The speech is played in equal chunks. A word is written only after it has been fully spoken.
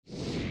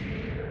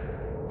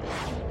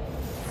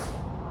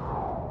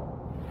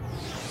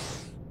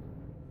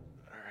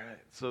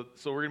So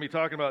we're going to be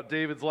talking about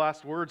David's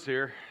last words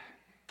here.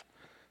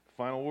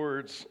 Final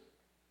words.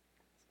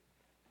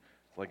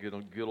 It's like a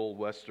good old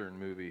Western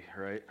movie,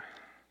 right?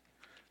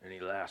 Any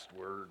last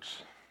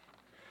words?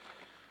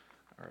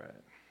 All right.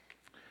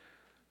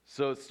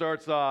 So it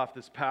starts off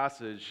this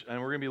passage,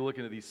 and we're going to be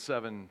looking at these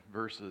 7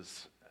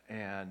 verses.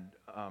 And,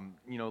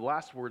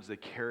 last words, they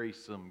carry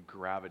some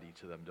gravity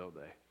to them, don't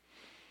they?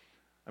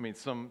 I mean,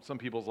 some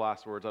people's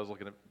last words, I was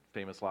looking at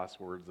famous last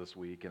words this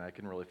week, and I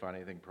couldn't really find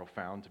anything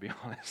profound, to be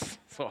honest,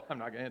 so I'm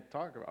not going to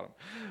talk about them.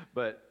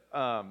 But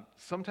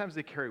sometimes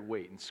they carry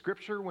weight. In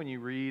Scripture, when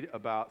you read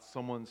about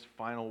someone's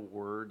final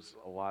words,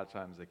 a lot of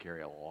times they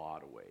carry a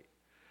lot of weight.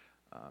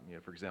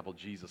 For example,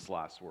 Jesus'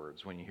 last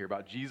words. When you hear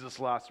about Jesus'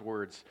 last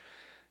words,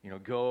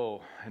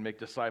 go and make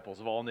disciples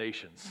of all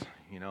nations,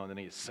 and then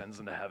he ascends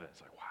into heaven.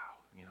 It's like,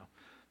 wow,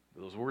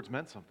 those words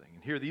meant something.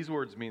 And here, these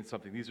words mean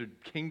something. These are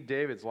King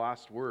David's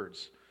last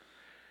words.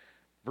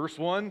 Verse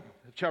 1,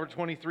 chapter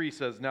 23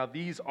 says, "Now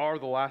these are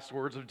the last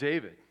words of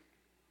David."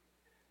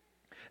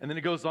 And then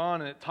it goes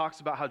on and it talks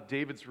about how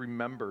David's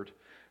remembered.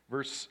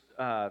 Verse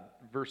 1,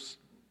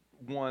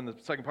 the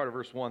second part of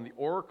verse 1, "The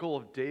oracle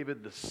of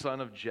David, the son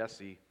of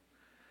Jesse,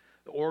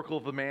 the oracle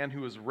of the man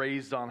who was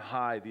raised on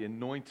high, the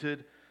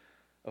anointed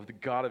of the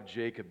God of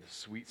Jacob, the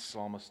sweet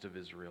psalmist of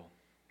Israel."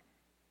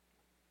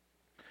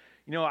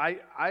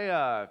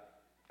 I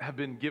have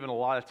been given a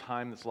lot of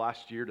time this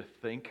last year to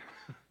think.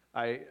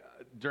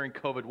 During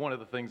COVID, one of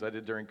the things I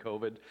did during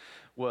COVID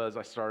was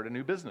I started a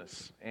new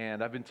business.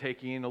 And I've been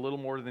taking a little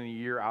more than a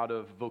year out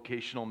of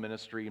vocational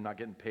ministry. I'm not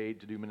getting paid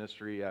to do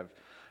ministry. I've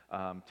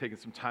taken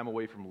some time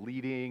away from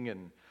leading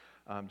and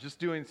just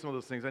doing some of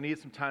those things. I needed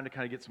some time to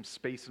kind of get some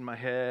space in my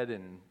head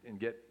and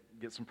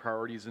get some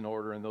priorities in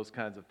order and those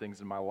kinds of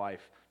things in my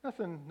life.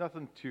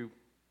 Nothing too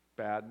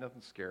bad,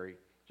 nothing scary.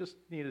 Just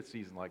needed a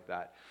season like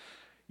that.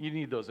 You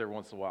need those every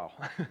once in a while.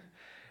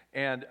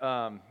 And,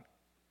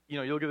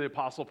 you look at the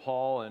Apostle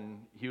Paul,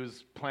 and he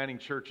was planting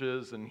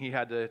churches, and he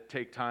had to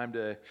take time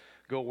to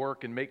go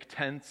work and make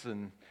tents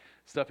and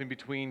stuff in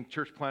between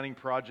church planting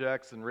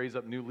projects and raise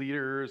up new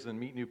leaders and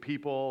meet new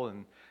people.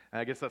 And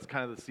I guess that's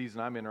kind of the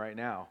season I'm in right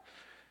now.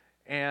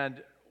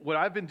 And what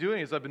I've been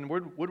doing is I've been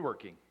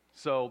woodworking.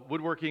 So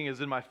woodworking is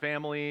in my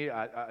family.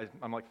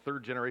 I'm like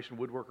 3rd generation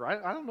woodworker.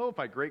 I don't know if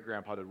my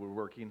great-grandpa did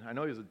woodworking. I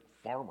know he was a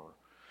farmer.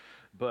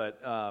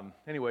 But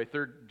anyway,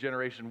 3rd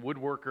generation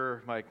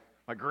woodworker.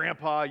 My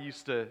grandpa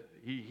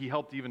he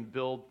helped even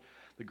build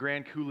the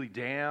Grand Coulee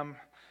Dam.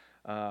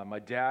 My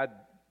dad,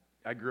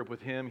 I grew up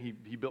with him.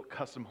 He built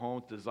custom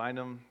homes, designed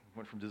them,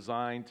 went from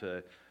design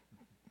to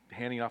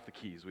handing off the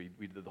keys. We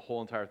did the whole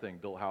entire thing,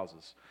 built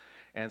houses.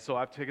 And so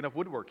I've taken up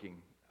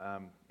woodworking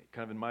kind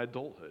of in my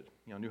adulthood.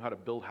 Knew how to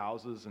build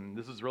houses, and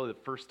this is really the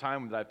first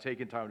time that I've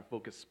taken time to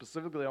focus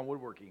specifically on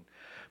woodworking.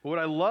 But what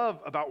I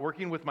love about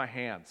working with my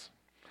hands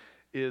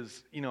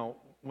is,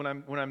 when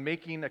I'm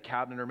making a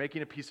cabinet or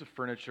making a piece of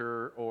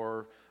furniture,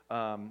 or the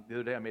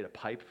other day I made a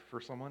pipe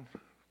for someone.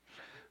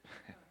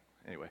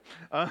 Anyway,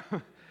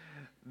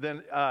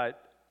 then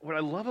what I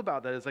love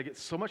about that is I get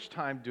so much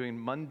time doing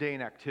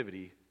mundane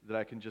activity that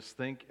I can just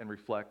think and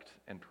reflect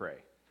and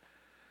pray.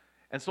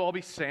 And so I'll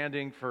be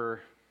sanding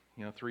for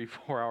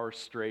 3-4 hours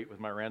straight with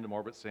my random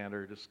orbit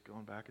sander, just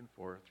going back and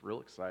forth,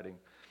 real exciting.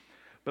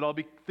 But I'll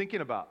be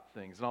thinking about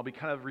things, and I'll be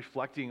kind of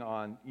reflecting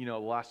on, the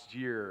last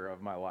year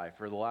of my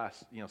life, or the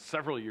last,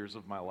 several years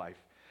of my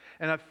life.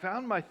 And I've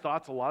found my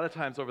thoughts a lot of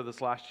times over this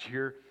last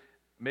year,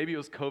 maybe it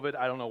was COVID,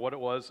 I don't know what it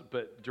was,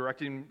 but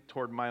directing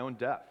toward my own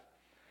death.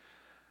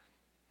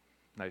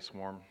 Nice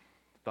warm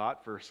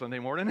thought for Sunday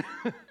morning.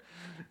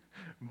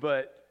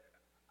 But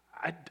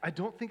I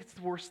don't think it's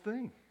the worst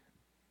thing.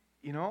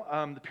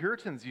 The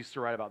Puritans used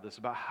to write about this,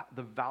 about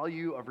the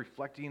value of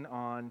reflecting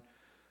on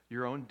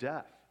your own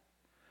death.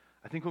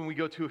 I think when we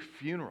go to a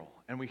funeral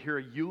and we hear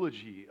a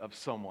eulogy of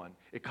someone,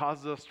 it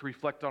causes us to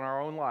reflect on our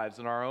own lives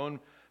and our own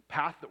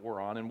path that we're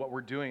on and what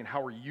we're doing and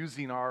how we're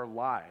using our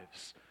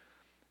lives,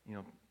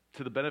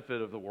 to the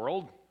benefit of the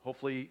world.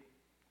 Hopefully,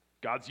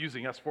 God's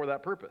using us for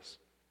that purpose.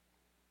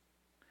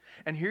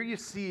 And here you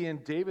see in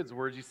David's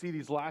words, you see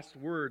these last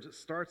words. It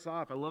starts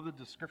off, I love the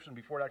description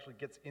before it actually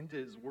gets into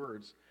his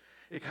words.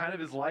 It kind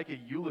of is like a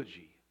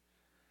eulogy.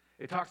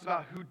 It talks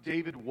about who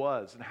David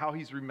was and how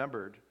he's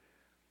remembered.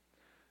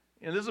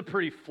 And this is a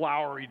pretty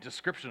flowery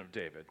description of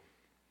David.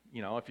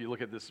 If you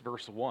look at this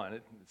verse 1,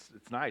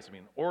 it's nice. I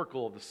mean,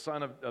 oracle of the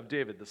son of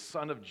David, the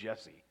son of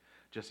Jesse.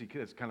 Jesse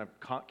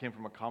came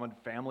from a common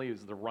family. He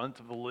was the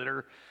runt of the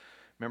litter.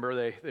 Remember,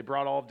 they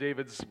brought all of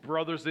David's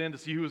brothers in to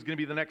see who was going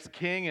to be the next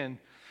king, and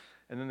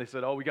then they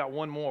said, oh, we got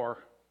one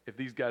more. If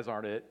these guys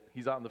aren't it,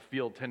 he's out in the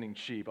field tending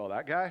sheep. Oh,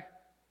 that guy?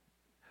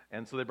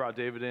 And so they brought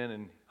David in,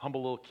 and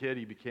humble little kid,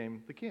 he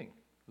became the king.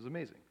 It was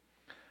amazing.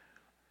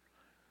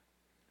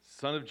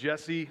 Son of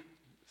Jesse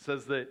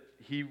says that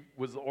he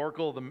was the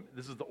oracle.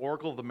 This is the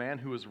oracle of the man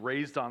who was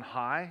raised on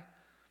high.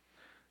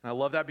 And I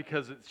love that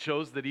because it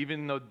shows that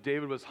even though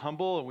David was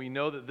humble, and we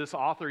know that this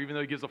author, even though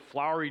he gives a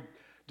flowery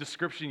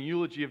description,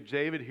 eulogy of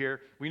David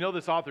here, we know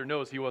this author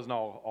knows he wasn't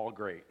all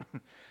great.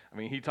 I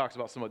mean, he talks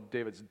about some of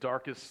David's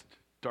darkest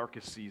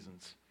darkest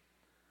seasons.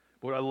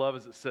 But what I love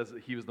is it says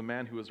that he was the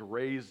man who was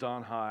raised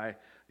on high,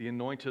 the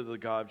anointed of the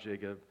God of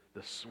Jacob,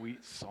 the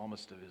sweet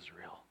psalmist of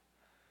Israel.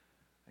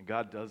 And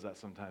God does that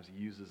sometimes. He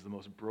uses the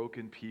most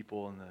broken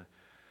people and the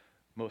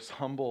most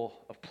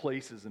humble of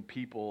places and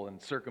people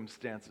and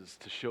circumstances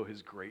to show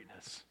his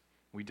greatness.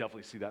 We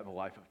definitely see that in the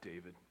life of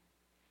David.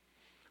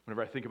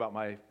 Whenever I think about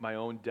my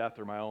own death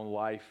or my own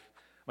life,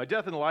 my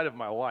death in the light of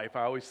my life,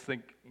 I always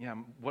think,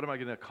 what am I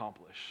going to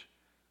accomplish?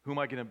 Who am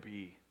I going to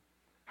be?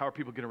 How are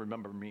people going to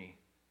remember me?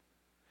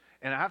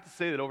 And I have to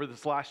say that over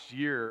this last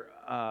year,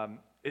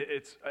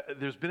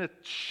 there's been a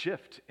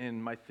shift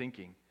in my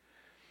thinking.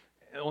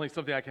 Only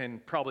something I can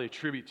probably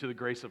attribute to the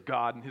grace of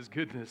God and his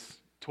goodness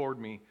toward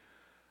me.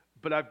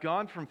 But I've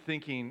gone from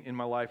thinking in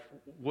my life,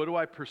 what do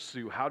I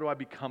pursue? How do I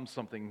become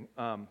something?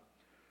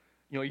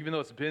 Even though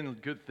it's been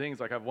good things,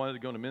 like I've wanted to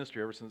go into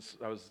ministry ever since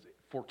I was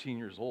 14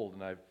 years old,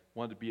 and I've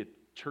wanted to be a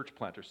church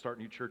planter, start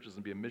new churches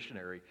and be a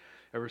missionary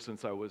ever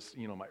since I was,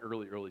 my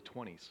early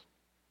 20s.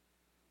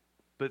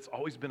 But it's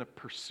always been a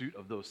pursuit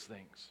of those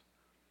things.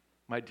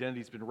 My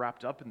identity's been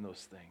wrapped up in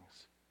those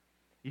things.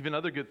 Even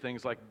other good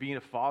things like being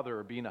a father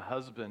or being a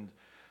husband,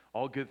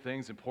 all good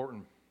things,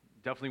 important.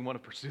 Definitely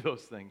want to pursue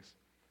those things.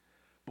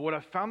 But what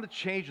I've found the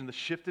change and the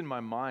shift in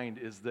my mind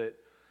is that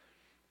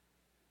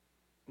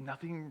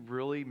nothing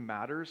really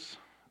matters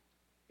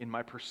in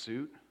my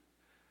pursuit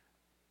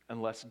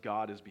unless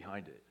God is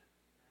behind it.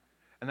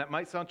 And that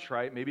might sound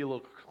trite, maybe a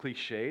little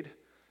cliched,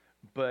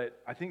 but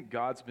I think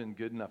God's been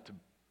good enough to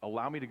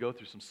allow me to go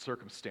through some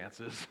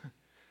circumstances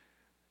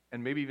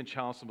and maybe even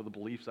challenge some of the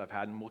beliefs I've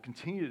had, and will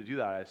continue to do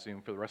that, I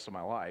assume, for the rest of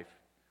my life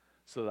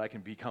so that I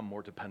can become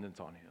more dependent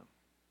on him.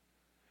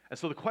 And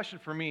so the question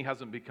for me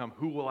hasn't become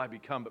who will I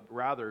become, but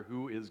rather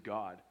who is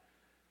God?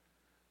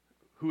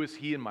 Who is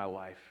he in my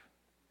life?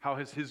 How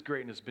has his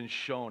greatness been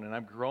shown? And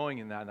I'm growing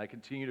in that, and I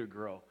continue to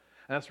grow.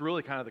 And that's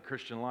really kind of the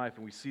Christian life,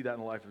 and we see that in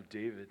the life of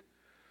David.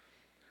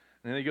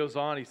 And then he goes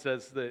on, he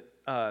says that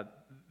the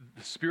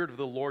Spirit of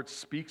the Lord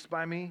speaks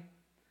by me.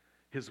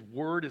 His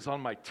word is on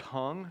my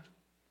tongue.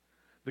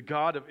 The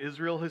God of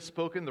Israel has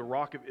spoken. The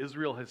Rock of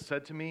Israel has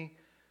said to me.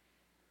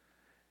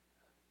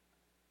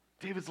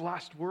 David's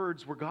last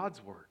words were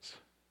God's words.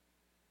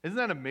 Isn't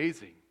that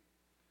amazing?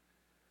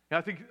 And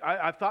I think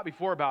I've thought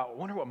before about, I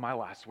wonder what my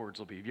last words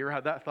will be. Have you ever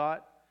had that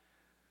thought?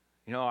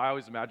 I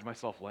always imagine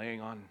myself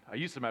I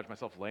used to imagine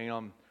myself laying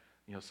on,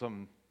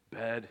 some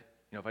bed,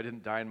 if I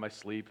didn't die in my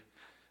sleep,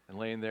 and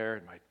laying there,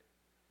 and my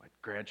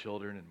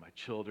grandchildren and my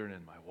children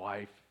and my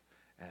wife,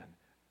 and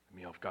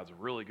if God's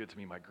really good to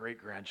me, my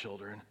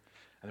great-grandchildren,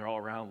 and they're all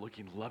around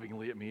looking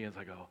lovingly at me as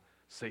I go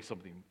say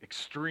something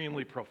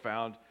extremely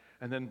profound,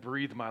 and then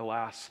breathe my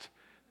last,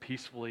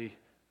 peacefully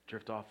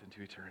drift off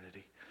into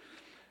eternity.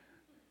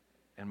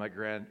 And my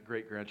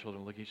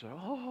great-grandchildren look at each other,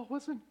 oh,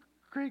 wasn't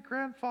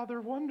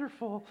great-grandfather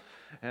wonderful?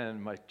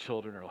 And my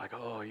children are like,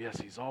 oh, yes,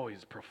 he's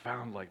always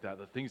profound like that.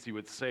 The things he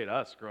would say to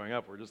us growing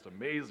up were just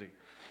amazing.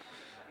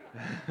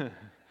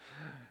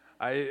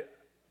 I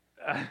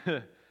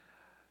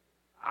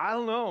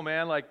don't know,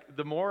 man. Like,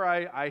 the more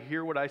I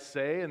hear what I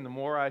say and the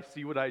more I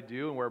see what I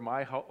do and where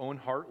my own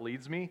heart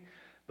leads me,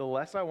 the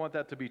less I want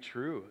that to be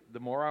true. The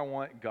more I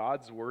want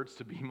God's words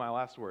to be my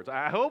last words.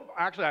 I hope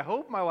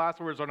my last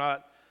words are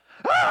not,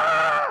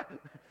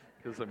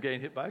 because I'm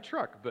getting hit by a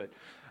truck. But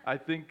I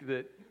think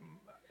that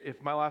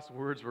if my last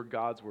words were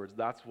God's words,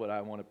 that's what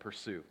I want to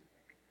pursue.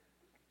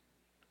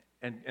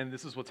 And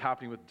this is what's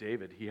happening with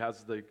David. He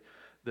has the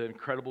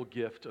incredible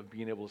gift of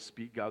being able to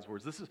speak God's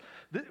words.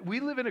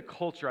 We live in a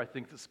culture, I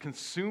think, that's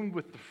consumed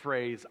with the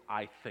phrase,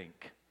 I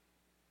think.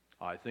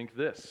 I think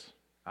this.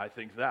 I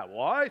think that.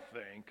 Well, I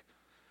think.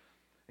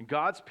 And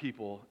God's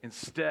people,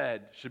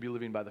 instead, should be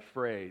living by the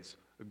phrase,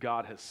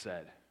 God has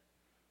said.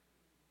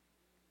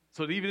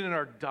 So that even in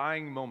our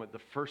dying moment, the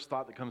first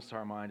thought that comes to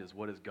our mind is,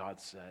 what has God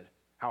said?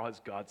 How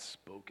has God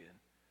spoken?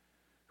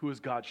 Who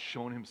has God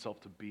shown himself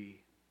to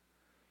be?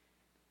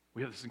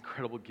 We have this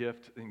incredible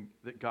gift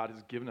that God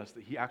has given us,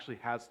 that he actually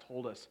has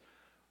told us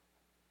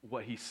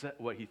what he said,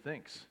 what he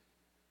thinks.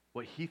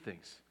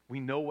 We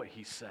know what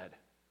he said.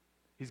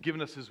 He's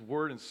given us his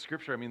word in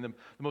Scripture. The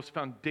most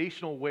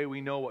foundational way we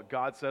know what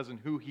God says and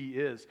who he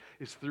is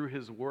through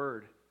his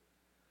word.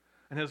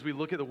 And as we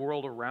look at the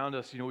world around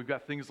us, we've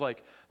got things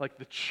like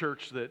the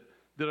church that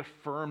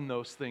affirm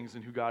those things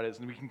and who God is.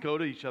 And we can go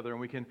to each other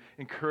and we can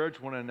encourage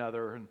one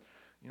another. And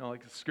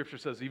like the Scripture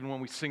says, even when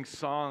we sing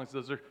songs,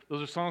 those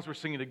are songs we're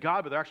singing to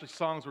God, but they're actually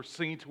songs we're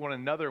singing to one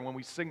another. And when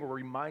we sing, we're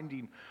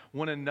reminding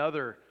one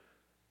another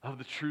of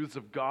the truths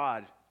of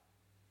God.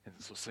 And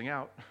so sing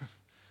out,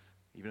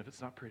 even if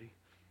it's not pretty.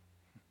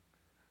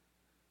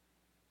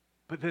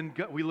 But then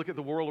we look at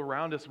the world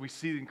around us, we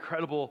see the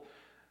incredible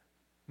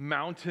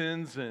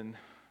mountains and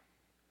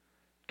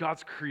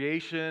God's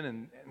creation.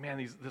 And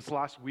man, this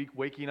last week,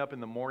 waking up in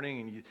the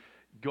morning and you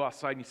go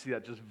outside and you see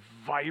that just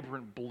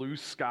vibrant blue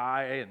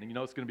sky, and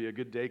it's going to be a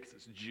good day because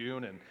it's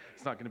June and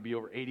it's not going to be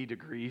over 80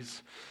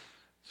 degrees.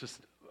 It's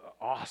just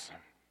awesome.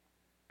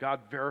 God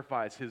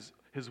verifies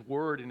his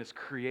word in his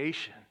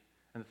creation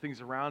and the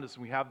things around us,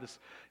 and we have this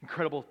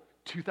incredible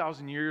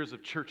 2,000 years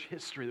of church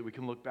history that we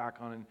can look back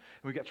on, and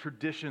we've got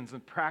traditions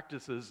and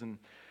practices and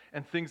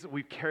things that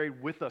we've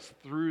carried with us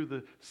through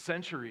the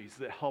centuries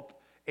that help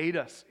aid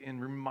us in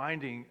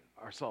reminding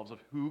ourselves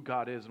of who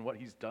God is and what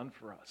he's done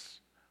for us.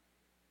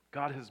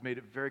 God has made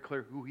it very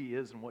clear who he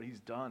is and what he's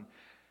done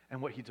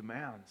and what he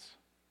demands.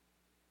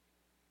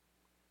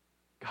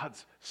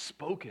 God's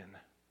spoken.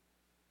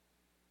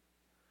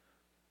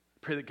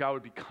 Pray that God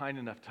would be kind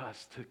enough to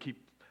us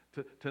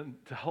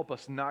to help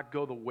us not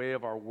go the way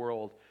of our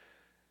world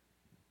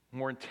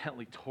more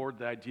intently toward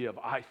the idea of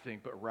I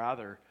think, but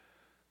rather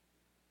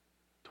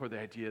toward the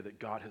idea that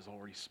God has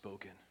already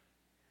spoken.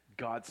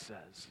 God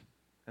says.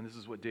 And this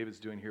is what David's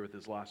doing here with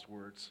his last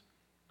words.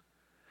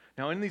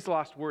 Now, in these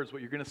last words,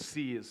 what you're going to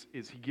see is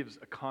he gives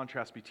a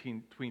contrast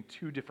between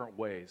two different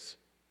ways.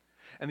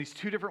 And these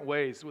two different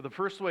ways, well, the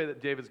first way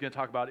that David's going to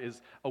talk about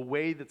is a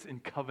way that's in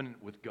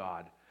covenant with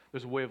God.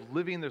 There's a way of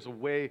living, there's a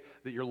way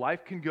that your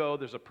life can go,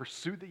 there's a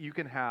pursuit that you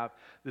can have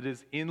that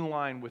is in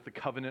line with the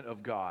covenant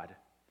of God.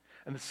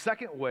 And the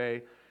second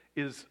way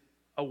is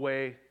a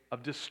way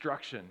of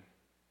destruction.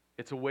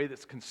 It's a way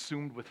that's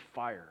consumed with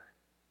fire.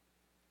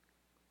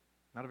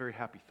 Not a very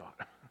happy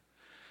thought.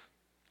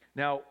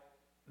 Now,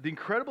 the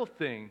incredible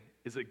thing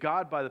is that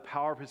God, by the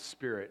power of his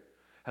Spirit,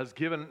 has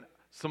given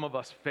some of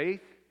us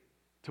faith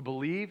to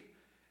believe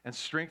and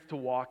strength to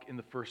walk in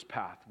the first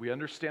path. We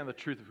understand the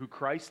truth of who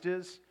Christ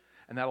is,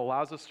 and that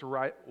allows us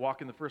to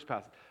walk in the first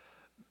path.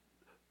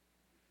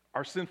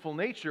 Our sinful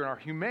nature and our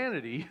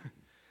humanity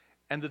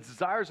and the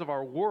desires of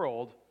our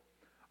world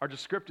are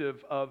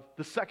descriptive of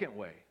the second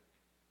way,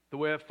 the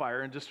way of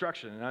fire and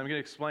destruction. And I'm going to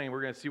explain,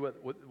 we're going to see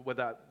what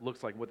that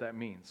looks like, what that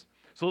means.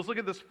 So let's look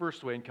at this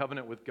first way in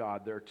covenant with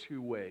God. There are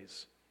two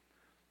ways.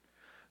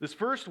 This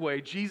first way,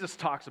 Jesus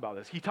talks about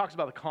this. He talks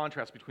about the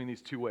contrast between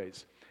these two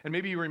ways. And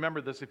maybe you remember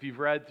this if you've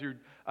read through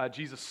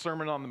Jesus'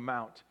 Sermon on the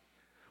Mount,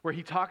 where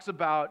he talks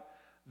about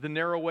the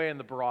narrow way and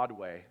the broad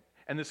way.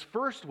 And this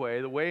first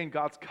way, the way in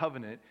God's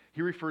covenant,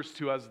 he refers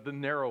to as the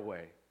narrow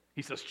way.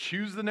 He says,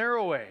 choose the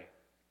narrow way.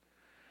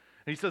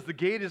 And he says, the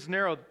gate is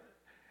narrow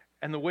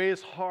and the way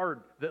is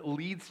hard that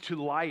leads to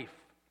life,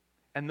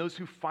 and those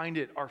who find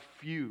it are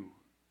few.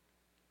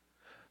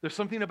 There's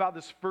something about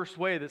this first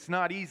way that's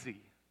not easy.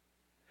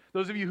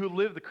 Those of you who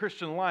live the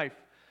Christian life,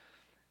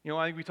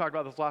 I think we talked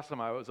about this last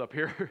time I was up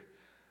here,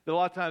 that a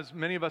lot of times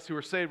many of us who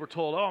are saved were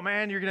told, oh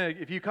man,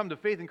 if you come to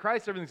faith in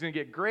Christ, everything's going to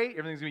get great,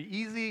 everything's going to be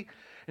easy, and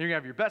you're going to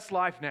have your best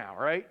life now,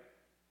 right?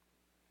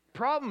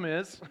 Problem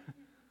is,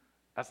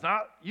 that's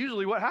not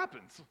usually what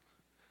happens.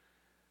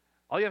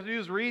 All you have to do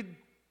is read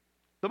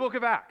the book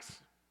of Acts,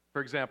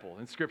 for example,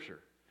 in Scripture.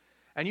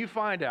 And you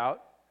find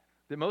out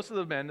that most of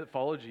the men that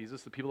follow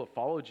Jesus, the people that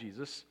follow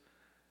Jesus,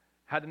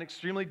 had an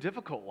extremely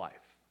difficult life.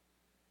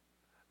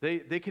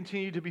 They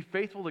continued to be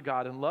faithful to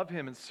God and love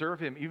him and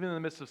serve him, even in the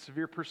midst of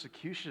severe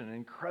persecution and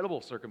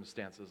incredible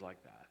circumstances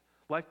like that.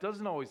 Life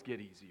doesn't always get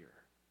easier.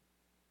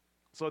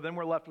 So then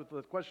we're left with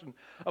the question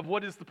of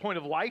what is the point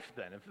of life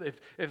then?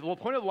 If the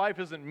point of life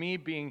isn't me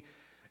being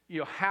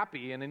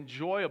happy and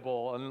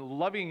enjoyable and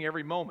loving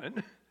every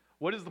moment,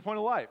 what is the point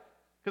of life?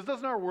 Because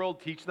doesn't our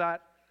world teach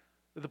that?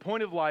 That the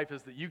point of life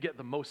is that you get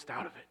the most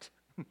out of it.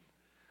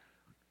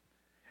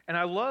 And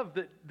I love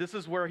that this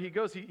is where he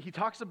goes. He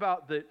talks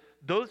about that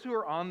those who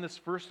are on this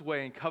first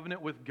way in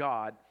covenant with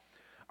God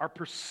are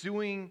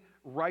pursuing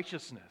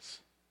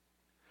righteousness.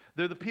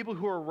 They're the people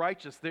who are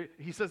righteous.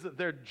 He says that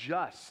they're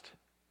just.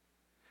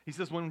 He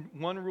says when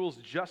one rules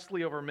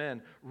justly over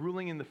men,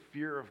 ruling in the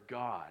fear of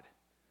God.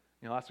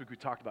 Last week we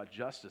talked about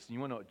justice, and you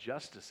want to know what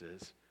justice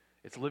is?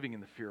 It's living in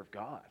the fear of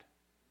God.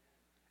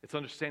 It's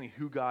understanding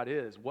who God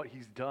is, what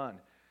he's done,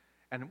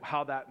 and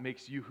how that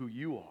makes you who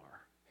you are.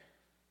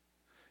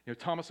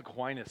 Thomas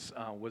Aquinas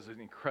was an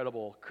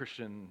incredible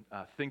Christian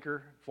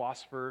thinker,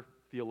 philosopher,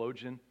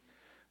 theologian,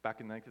 back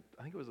in, I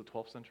think it was the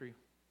 12th century.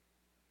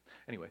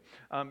 Anyway,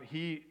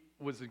 he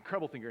was an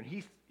incredible thinker,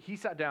 and he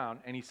sat down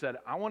and he said,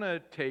 I want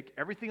to take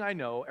everything I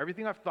know,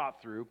 everything I've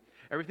thought through,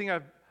 everything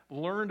I've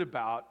learned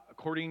about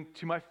according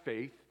to my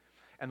faith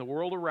and the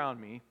world around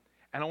me,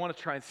 and I want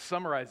to try and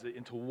summarize it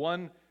into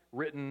one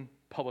written,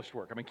 published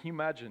work. Can you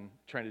imagine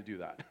trying to do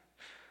that?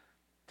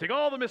 Take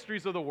all the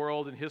mysteries of the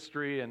world and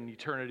history and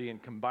eternity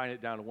and combine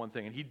it down to one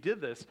thing. And he did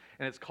this,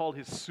 and it's called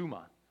his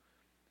Summa.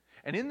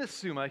 And in this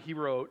Summa, he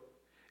wrote,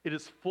 it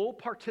is full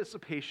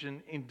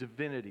participation in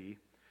divinity,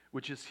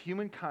 which is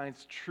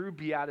humankind's true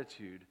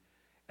beatitude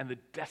and the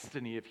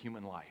destiny of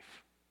human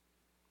life.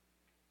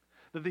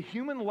 That the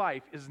human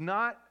life is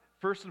not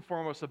first and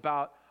foremost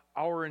about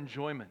our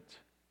enjoyment.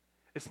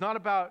 It's not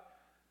about,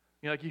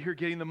 like you hear,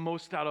 getting the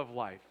most out of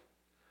life.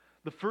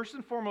 The first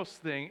and foremost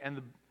thing and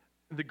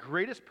the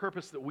greatest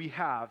purpose that we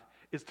have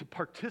is to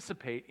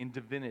participate in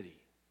divinity,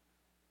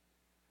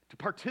 to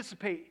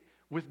participate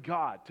with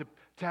God, to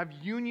have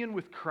union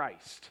with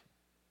Christ,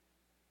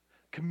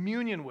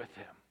 communion with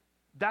him.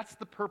 That's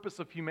the purpose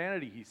of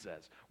humanity, he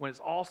says, when it's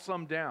all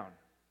summed down.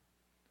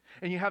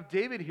 And you have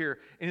David here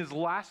in his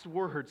last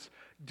words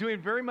doing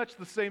very much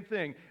the same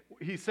thing.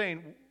 He's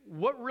saying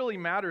what really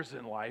matters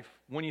in life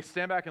when you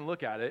stand back and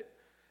look at it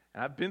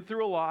And I've been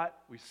through a lot.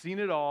 We've seen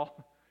it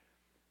all.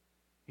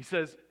 He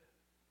says,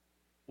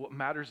 what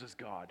matters is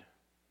God.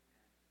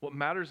 What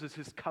matters is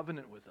his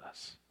covenant with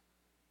us.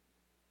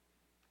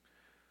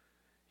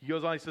 He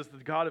goes on, he says,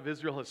 the God of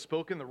Israel has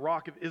spoken. The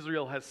rock of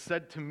Israel has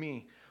said to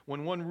me,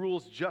 when one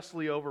rules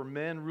justly over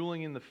men,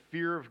 ruling in the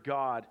fear of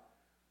God,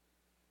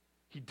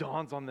 he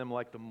dawns on them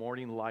like the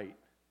morning light,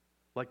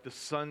 like the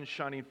sun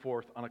shining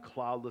forth on a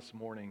cloudless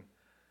morning,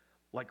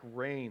 like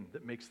rain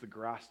that makes the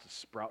grass to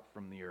sprout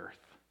from the earth.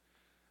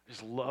 I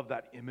just love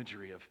that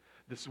imagery of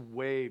this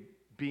way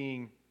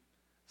being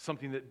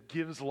something that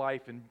gives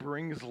life and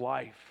brings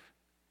life.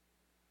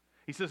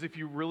 He says, if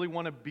you really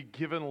want to be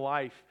given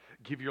life,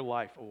 give your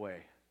life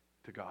away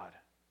to God.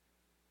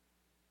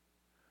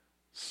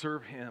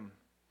 Serve him,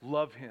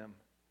 love him,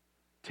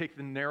 take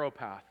the narrow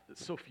path that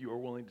so few are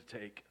willing to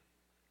take.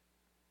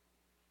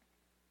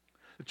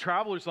 The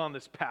travelers on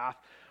this path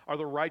are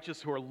the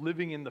righteous who are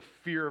living in the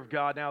fear of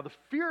God. Now, the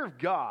fear of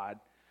God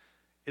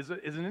is an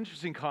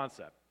interesting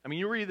concept. I mean,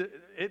 you read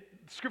it,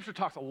 Scripture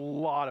talks a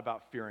lot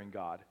about fearing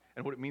God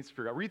and what it means to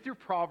fear God. Read through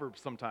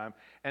Proverbs sometime,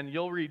 and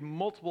you'll read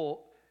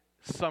multiple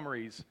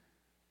summaries,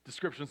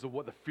 descriptions of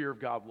what the fear of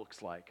God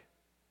looks like.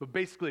 But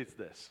basically, it's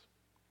this.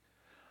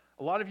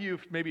 A lot of you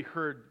have maybe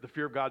heard the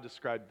fear of God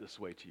described this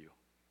way to you.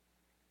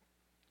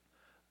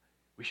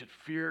 We should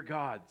fear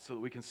God so that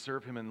we can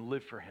serve him and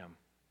live for him.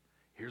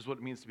 Here's what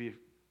it means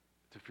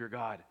to fear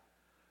God.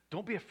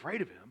 Don't be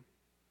afraid of him.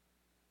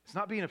 It's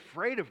not being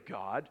afraid of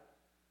God.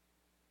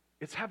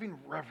 It's having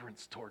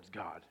reverence towards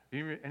God.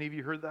 Any of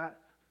you heard that?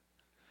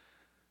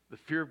 The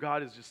fear of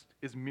God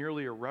is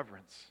merely a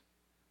reverence.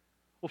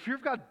 Well, fear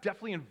of God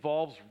definitely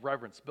involves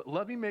reverence, but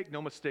let me make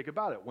no mistake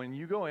about it. When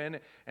you go in,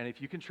 and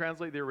if you can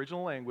translate the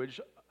original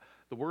language,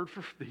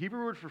 the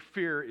Hebrew word for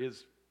fear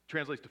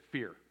translates to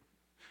fear.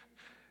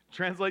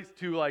 Translates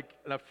to like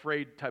an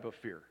afraid type of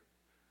fear.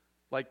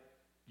 Like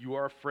you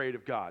are afraid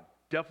of God.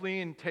 Definitely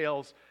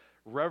entails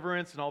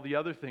reverence and all the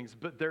other things,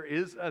 but there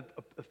is a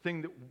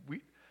thing that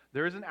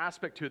there is an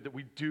aspect to it that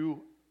we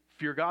do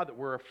fear God, that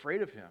we're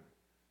afraid of him.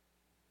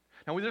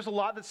 Now, there's a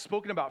lot that's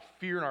spoken about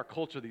fear in our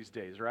culture these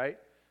days, right?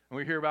 And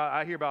I hear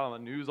about it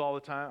on the news all the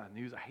time.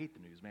 I hate the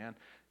news, man.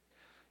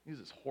 News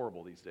is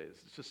horrible these days.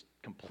 It's just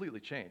completely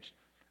changed.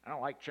 I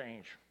don't like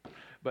change.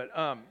 But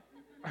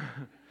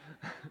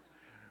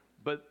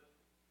but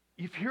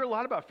you hear a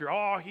lot about fear.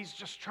 Oh, he's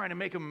just trying to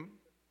make him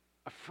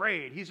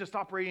afraid. He's just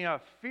operating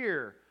out of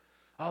fear.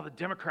 Oh, the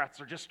Democrats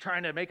are just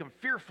trying to make him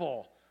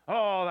fearful.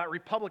 Oh, that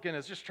Republican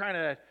is just trying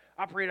to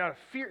operate out of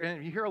fear.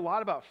 And you hear a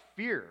lot about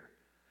fear.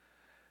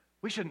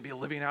 We shouldn't be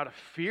living out of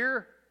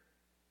fear.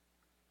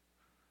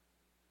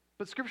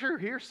 But Scripture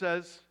here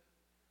says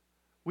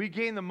we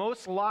gain the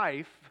most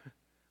life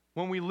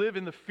when we live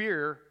in the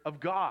fear of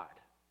God.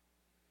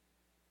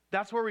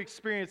 That's where we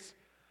experience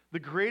the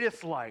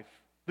greatest life,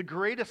 the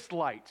greatest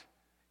light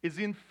is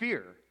in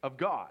fear of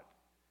God.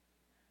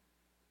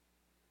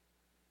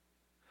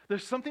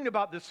 There's something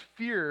about this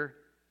fear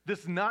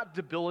that's not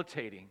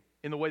debilitating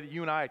in the way that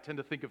you and I tend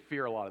to think of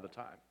fear a lot of the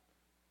time.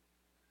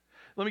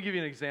 Let me give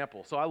you an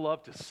example. So I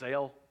love to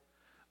sail.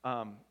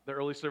 The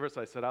early service,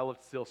 I said I love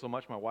to sail so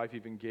much, my wife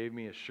even gave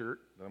me a shirt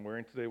that I'm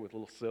wearing today with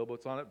little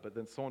sailboats on it, but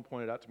then someone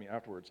pointed out to me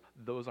afterwards,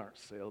 those aren't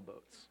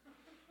sailboats.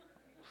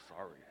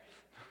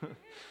 Sorry.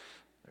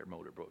 They're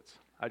motorboats.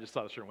 I just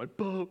saw the shirt and went,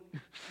 boat.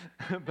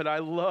 But I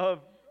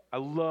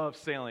love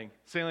sailing.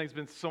 Sailing's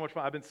been so much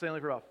fun. I've been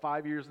sailing for about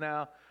 5 years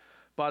now.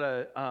 Bought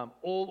a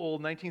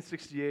old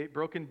 1968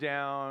 broken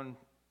down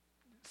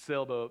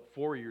sailboat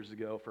 4 years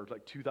ago for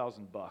like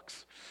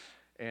 $2,000.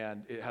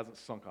 And it hasn't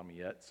sunk on me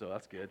yet, so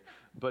that's good.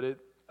 But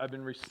I've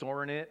been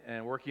restoring it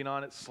and working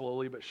on it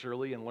slowly but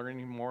surely and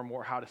learning more and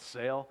more how to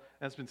sail,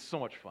 and it's been so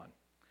much fun.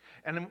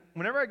 And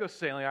whenever I go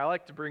sailing, I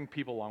like to bring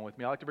people along with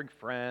me. I like to bring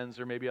friends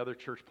or maybe other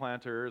church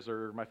planters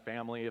or my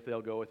family if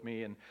they'll go with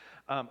me. And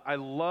I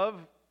love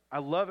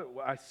it.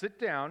 I sit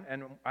down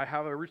and I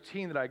have a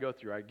routine that I go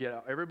through. I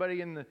get everybody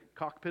in the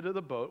cockpit of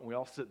the boat, and we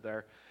all sit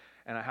there,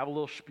 and I have a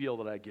little spiel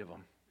that I give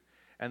them.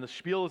 And the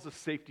spiel is a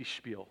safety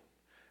spiel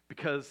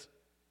because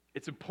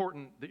it's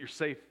important that you're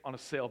safe on a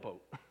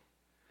sailboat.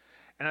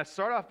 And I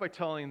start off by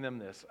telling them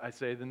this. I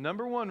say, the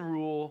number one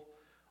rule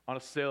on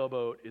a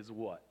sailboat is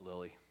what,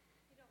 Lily?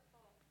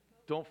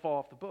 Don't fall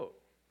off the boat.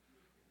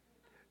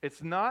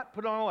 It's not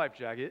put on a life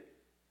jacket.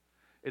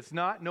 It's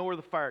not know where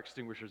the fire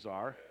extinguishers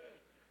are.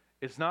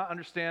 It's not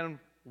understand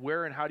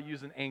where and how to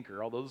use an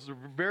anchor, although those are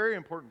very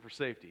important for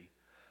safety.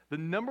 The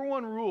number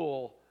one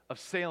rule of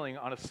sailing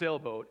on a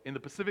sailboat, in the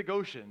Pacific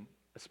Ocean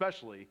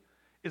especially,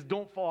 is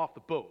don't fall off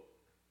the boat.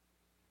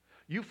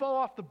 You fall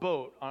off the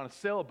boat on a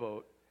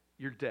sailboat,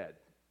 you're dead.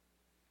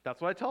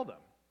 That's what I tell them.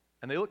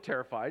 And they look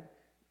terrified,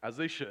 as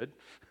they should.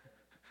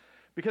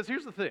 Because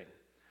here's the thing.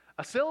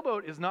 A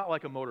sailboat is not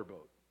like a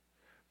motorboat.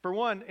 For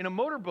one, in a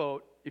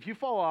motorboat, if you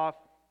fall off,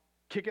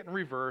 kick it in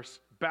reverse,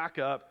 back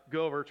up,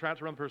 go over,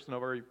 transfer the person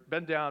over,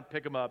 bend down,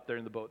 pick them up, they're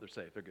in the boat, they're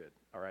safe, they're good.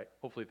 All right?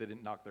 Hopefully if they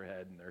didn't knock their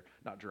head and they're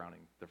not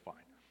drowning, they're fine.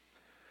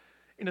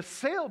 In a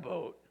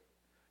sailboat,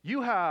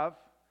 you have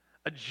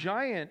a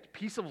giant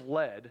piece of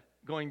lead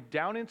going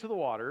down into the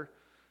water.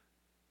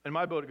 In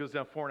my boat, it goes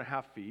down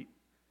 4.5 feet,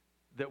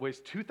 that weighs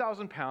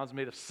 2,000 pounds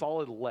made of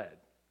solid lead.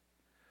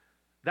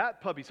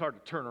 That puppy's hard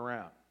to turn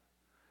around.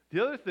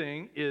 The other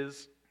thing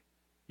is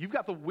you've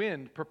got the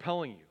wind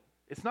propelling you.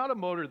 It's not a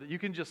motor that you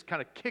can just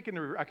kind of kick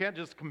into. I can't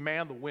just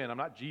command the wind. I'm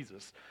not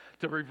Jesus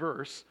to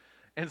reverse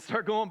and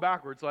start going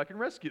backwards so I can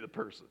rescue the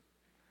person.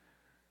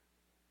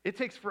 It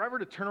takes forever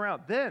to turn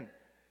around. Then,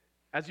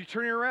 as you're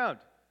turning around,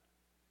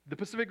 the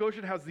Pacific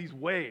Ocean has these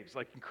waves,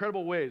 like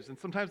incredible waves, and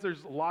sometimes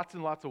there's lots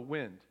and lots of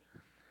wind.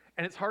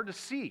 And it's hard to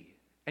see,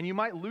 and you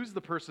might lose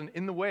the person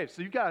in the waves.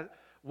 So you've got,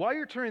 while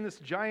you're turning this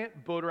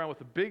giant boat around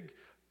with a big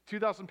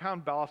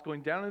 2,000-pound ballast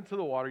going down into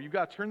the water, you've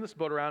got to turn this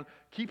boat around,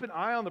 keep an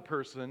eye on the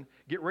person,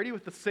 get ready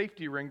with the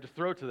safety ring to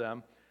throw to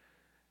them.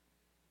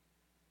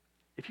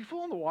 If you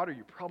fall in the water,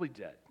 you're probably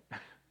dead.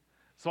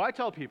 So I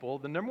tell people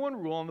the number one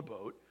rule on the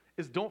boat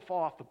is don't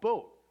fall off the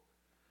boat.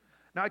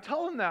 Now I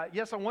tell them that,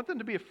 yes, I want them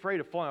to be afraid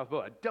of falling off the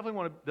boat. I definitely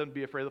want them to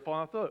be afraid of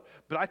falling off the boat.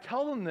 But I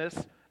tell them this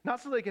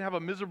not so they can have a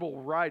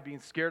miserable ride being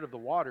scared of the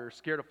water,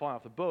 scared of falling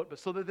off the boat, but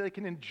so that they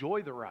can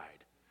enjoy the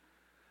ride.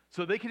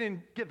 So they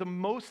can get the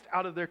most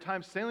out of their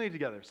time sailing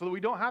together, so that we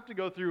don't have to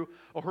go through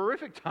a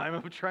horrific time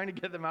of trying to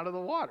get them out of the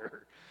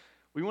water.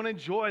 We want to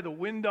enjoy the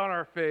wind on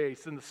our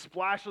face and the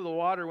splash of the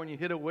water when you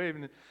hit a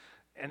wave.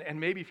 And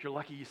maybe if you're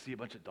lucky, you see a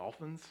bunch of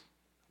dolphins.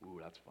 Ooh,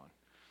 that's fun.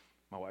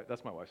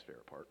 That's my wife's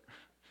favorite part.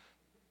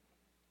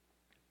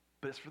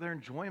 But it's for their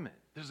enjoyment.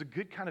 There's a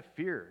good kind of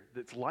fear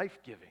that's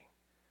life-giving.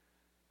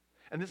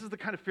 And this is the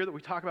kind of fear that we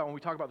talk about when we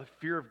talk about the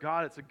fear of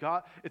God.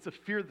 It's a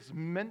fear that's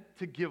meant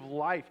to give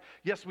life.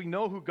 Yes, we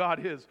know who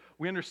God is.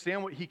 We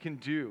understand what he can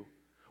do.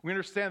 We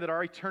understand that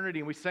our eternity,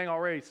 and we sang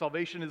already,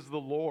 salvation is the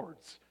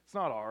Lord's. It's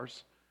not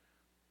ours.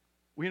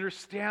 We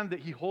understand that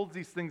he holds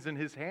these things in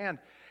his hand,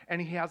 and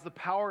he has the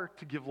power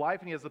to give life,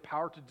 and he has the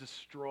power to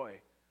destroy.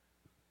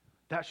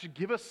 That should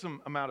give us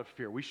some amount of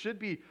fear. We should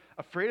be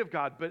afraid of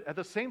God, but at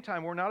the same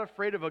time, we're not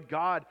afraid of a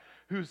God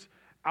who's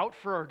out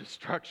for our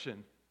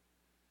destruction.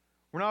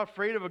 We're not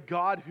afraid of a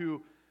God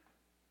who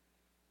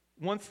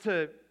wants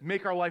to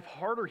make our life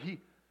harder. He's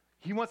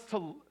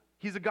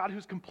a God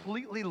who's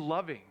completely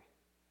loving,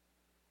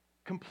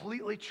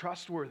 completely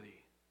trustworthy.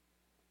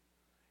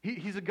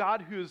 He's a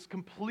God who is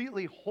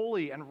completely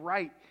holy and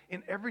right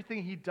in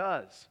everything he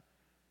does.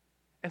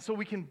 And so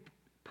we can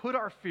put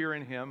our fear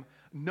in him,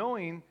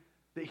 knowing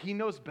that he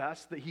knows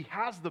best, that he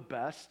has the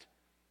best,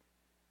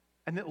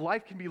 and that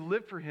life can be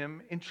lived for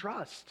him in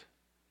trust.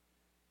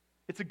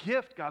 It's a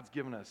gift God's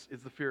given us,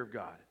 is the fear of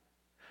God.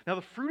 Now,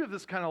 the fruit of the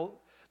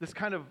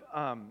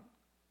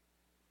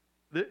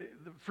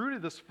fruit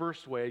of this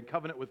first way,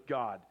 covenant with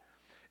God,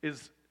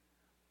 is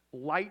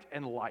light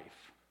and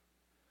life.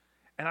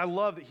 And I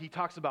love that he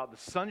talks about the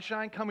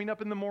sunshine coming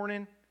up in the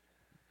morning.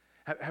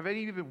 Have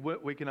any of you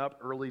been waking up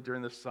early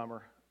during this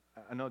summer?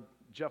 I know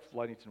Jeff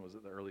Ludington was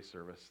at the early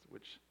service,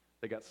 which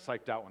they got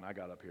psyched out when I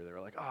got up here. They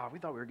were like, we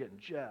thought we were getting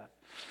Jeff.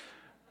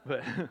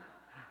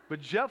 But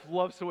Jeff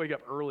loves to wake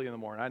up early in the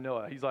morning. I know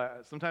it.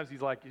 Sometimes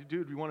he's like,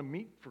 dude, we want to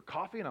meet for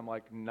coffee? And I'm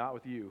like, not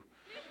with you.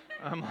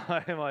 I'm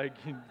like,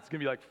 it's going to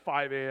be like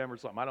 5 a.m. or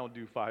something. I don't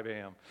do 5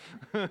 a.m.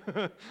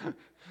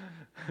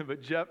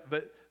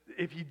 But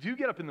if you do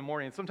get up in the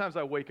morning, and sometimes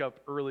I wake up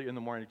early in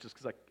the morning just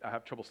because I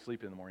have trouble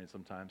sleeping in the morning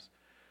sometimes.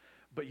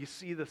 But you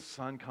see the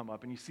sun come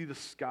up and you see the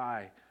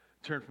sky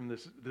turn from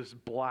this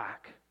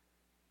black.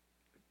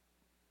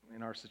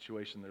 In our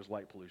situation, there's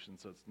light pollution,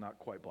 so it's not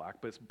quite black,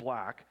 but it's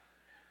black.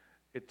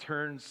 It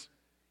turns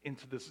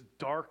into this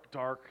dark,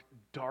 dark,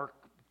 dark,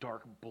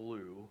 dark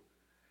blue.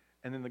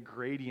 And then the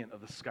gradient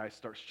of the sky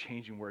starts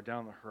changing, where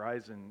down the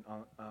horizon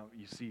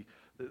you see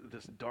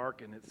this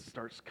dark, and it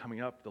starts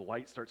coming up. The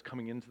light starts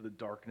coming into the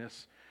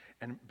darkness.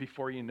 And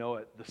before you know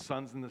it, the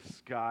sun's in the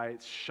sky.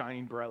 It's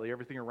shining brightly.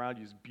 Everything around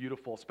you is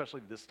beautiful,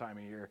 especially this time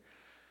of year.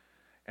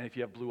 And if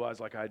you have blue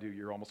eyes like I do,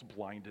 you're almost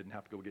blinded and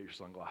have to go get your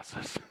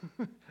sunglasses,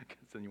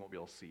 because then you won't be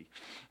able to see.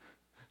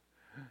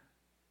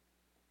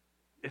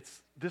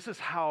 This is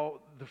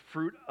how the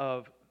fruit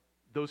of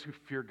those who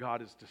fear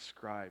God is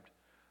described.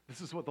 This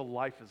is what the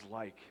life is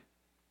like.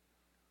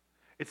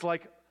 It's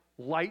like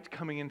light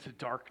coming into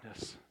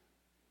darkness.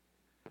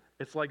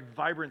 It's like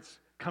vibrance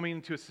coming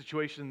into a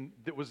situation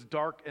that was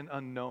dark and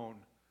unknown.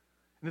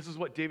 And this is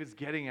what David's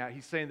getting at.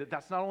 He's saying that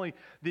that's not only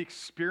the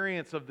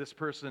experience of this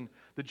person,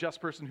 the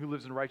just person who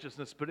lives in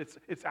righteousness, but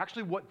it's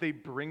actually what they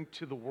bring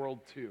to the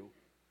world too.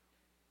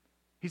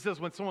 He says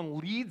when someone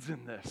leads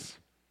in this,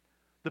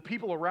 the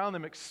people around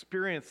them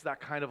experience that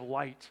kind of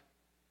light.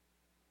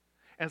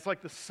 And it's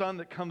like the sun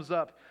that comes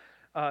up,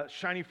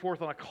 shining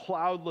forth on a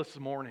cloudless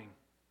morning.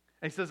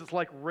 And he says it's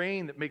like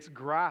rain that makes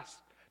grass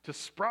to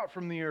sprout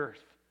from the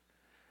earth.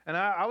 And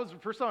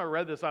first time I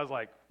read this, I was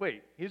like,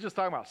 wait, he's just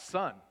talking about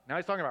sun. Now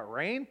he's talking about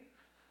rain?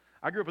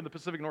 I grew up in the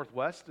Pacific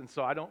Northwest, and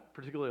so I don't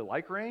particularly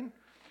like rain.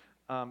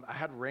 I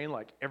had rain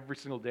like every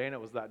single day, and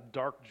it was that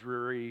dark,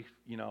 dreary,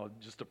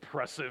 just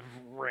oppressive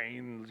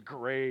rain. It was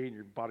gray, and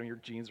your bottom of your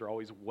jeans are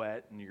always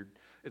wet, and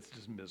it's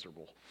just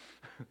miserable.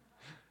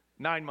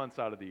 9 months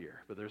out of the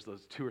year, but there's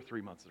those 2 or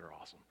 3 months that are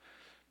awesome.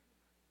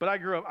 But I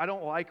grew up, I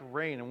don't like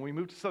rain. And when we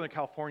moved to Southern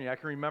California, I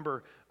can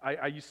remember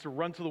I used to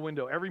run to the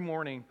window every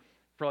morning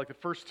for like the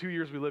first 2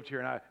 years we lived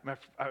here. And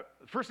the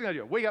first thing I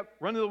do, I wake up,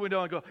 run to the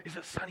window and go, is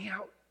it sunny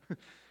out? And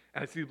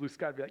I see the blue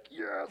sky, I'd be like,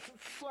 yes,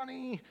 it's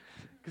sunny.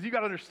 Because you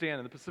got to understand,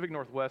 in the Pacific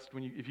Northwest,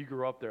 if you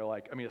grew up there,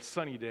 like, I mean, a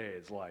sunny day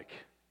is like,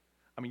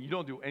 I mean, you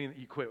don't do anything.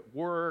 You quit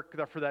work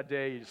for that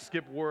day. You just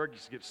skip work. You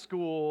skip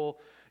school.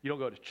 You don't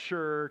go to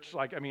church.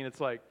 Like, I mean, it's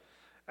like,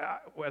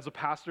 as a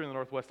pastor in the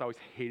Northwest, I always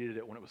hated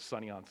it when it was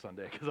sunny on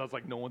Sunday because I was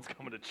like, no one's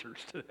coming to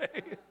church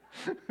today.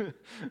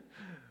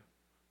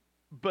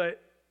 But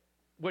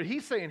what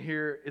he's saying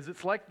here is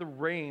it's like the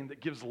rain that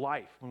gives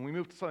life. When we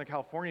moved to Southern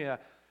California,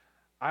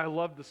 I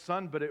loved the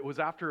sun, but it was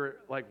after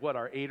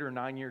our 8 or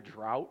 9 year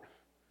drought.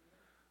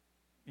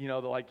 You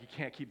know, you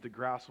can't keep the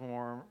grass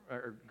warm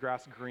or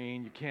grass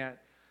green. You can't,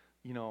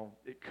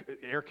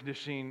 air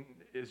conditioning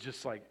is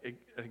just like an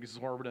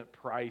exorbitant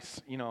price,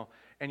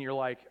 and you're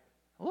like,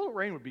 a little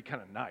rain would be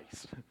kind of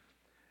nice.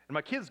 And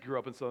my kids grew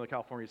up in Southern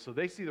California, so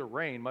they see the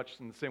rain much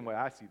in the same way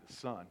I see the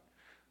sun.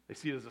 They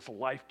see it as this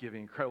life-giving,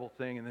 incredible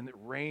thing, and then it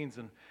rains,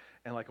 and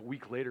like a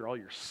week later, all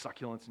your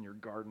succulents in your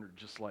garden are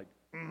just like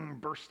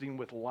bursting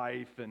with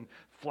life, and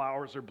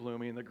flowers are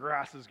blooming, and the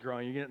grass is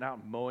growing. You're getting out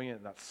and mowing it,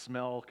 and that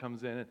smell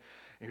comes in, and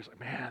you're just like,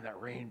 man,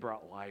 that rain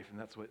brought life, and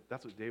that's what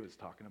David's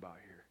talking about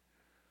here.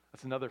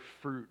 That's another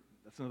fruit.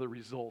 That's another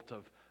result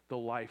of the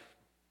life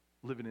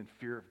living in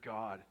fear of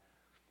God.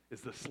 Is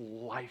this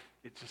life?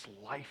 It's just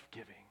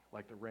life-giving,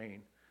 like the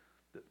rain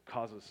that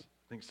causes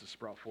things to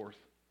sprout forth.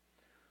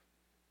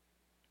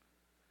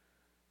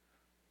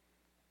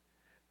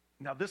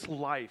 Now, this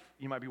life,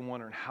 you might be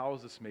wondering, how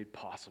is this made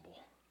possible?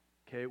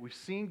 Okay, we've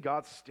seen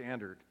God's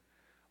standard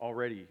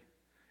already,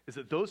 is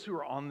that those who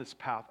are on this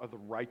path are the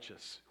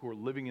righteous, who are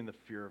living in the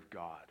fear of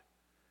God.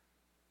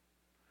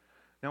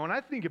 Now, when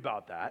I think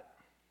about that,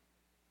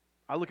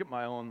 I look at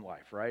my own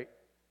life, right?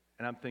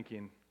 And I'm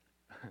thinking,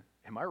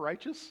 am I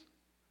righteous?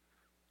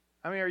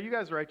 I mean, are you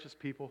guys righteous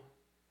people?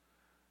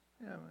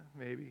 Yeah,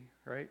 maybe,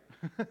 right?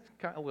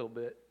 Kind of a little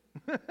bit.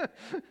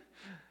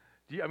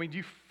 Do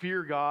you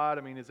fear God?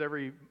 I mean, is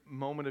every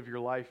moment of your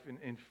life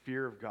in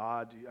fear of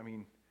God?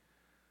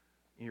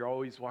 You're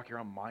always walking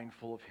around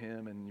mindful of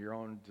Him, and your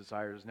own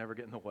desires never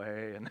get in the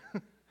way. And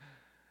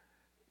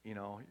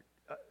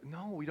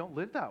no, we don't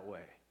live that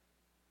way.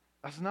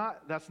 That's not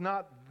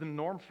the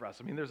norm for us.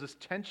 I mean, there's this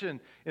tension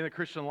in the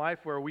Christian life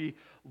where we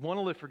want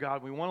to live for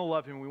God, we want to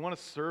love Him, we want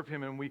to serve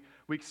Him, and we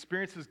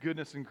experience His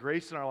goodness and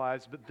grace in our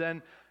lives. But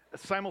then,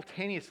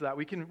 simultaneous to that,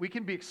 we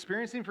can be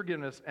experiencing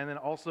forgiveness and then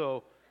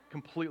also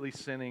completely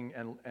sinning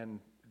and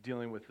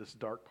dealing with this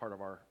dark part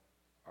of our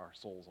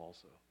souls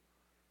also.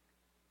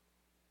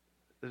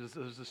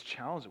 There's this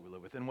challenge that we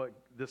live with. And what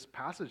this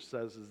passage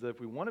says is that if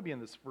we want to be in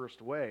this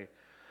first way,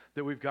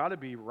 that we've got to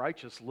be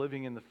righteous,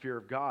 living in the fear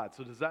of God.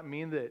 So does that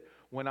mean that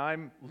when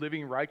I'm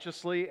living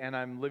righteously and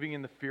I'm living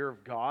in the fear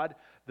of God,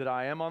 that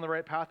I am on the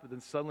right path, but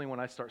then suddenly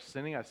when I start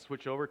sinning, I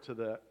switch over to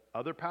the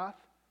other path?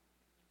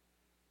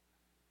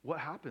 What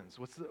happens?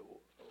 What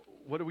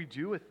do we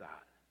do with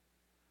that?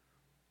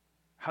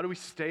 How do we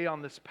stay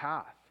on this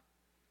path?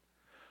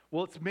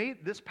 Well,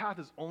 this path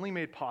is only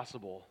made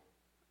possible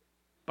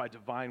by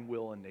divine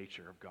will and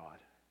nature of God.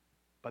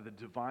 By the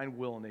divine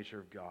will and nature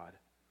of God.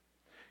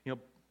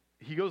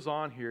 He goes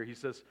on here, he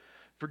says,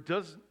 "For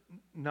does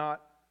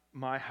not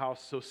my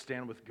house so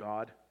stand with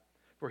God?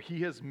 For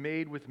He has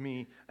made with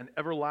me an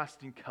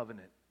everlasting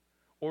covenant,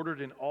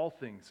 ordered in all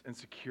things and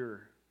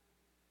secure."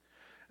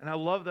 And I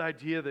love the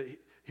idea that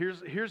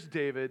here's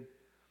David.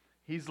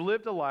 He's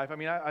lived a life. I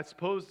mean, I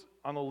suppose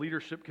on the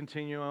leadership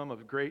continuum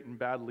of great and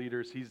bad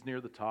leaders, he's near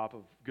the top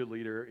of good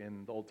leader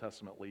in the Old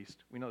Testament at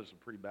least. We know there's some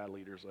pretty bad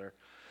leaders there.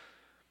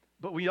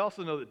 But we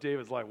also know that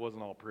David's life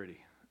wasn't all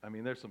pretty. I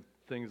mean, there's some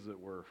things that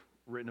were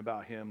written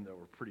about him that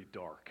were pretty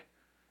dark.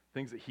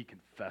 Things that he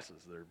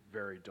confesses that are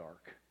very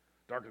dark.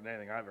 Darker than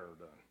anything I've ever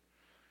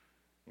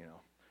done.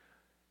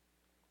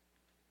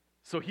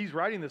 So he's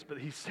writing this, but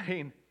he's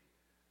saying,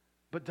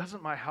 but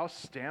doesn't my house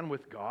stand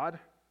with God?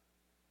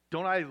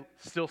 Don't I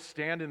still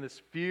stand in this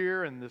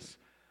fear and this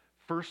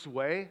first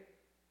way?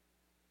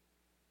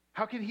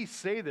 How can he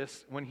say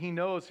this when he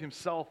knows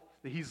himself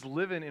that he's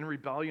living in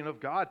rebellion of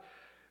God?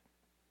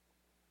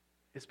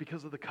 It's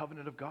because of the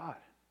covenant of God.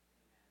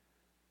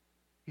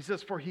 He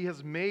says, for He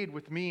has made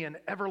with me an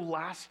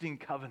everlasting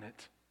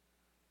covenant.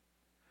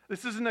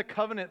 This isn't a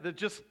covenant that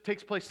just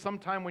takes place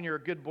sometime when you're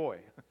a good boy.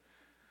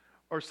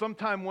 Or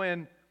sometime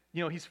when,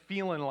 He's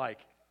feeling like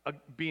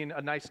being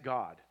a nice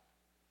God.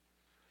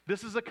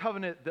 This is a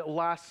covenant that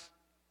lasts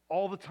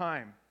all the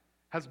time,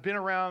 has been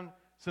around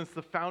since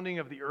the founding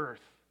of the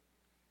earth.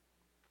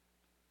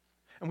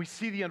 And we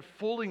see the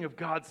unfolding of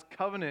God's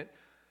covenant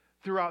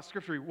throughout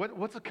Scripture.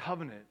 What's a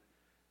covenant?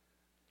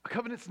 A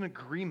covenant's an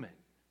agreement.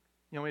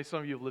 Maybe some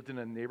of you have lived in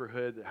a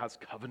neighborhood that has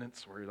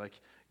covenants where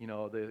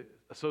the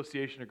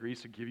association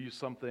agrees to give you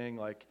something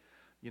like,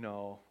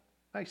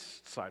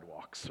 nice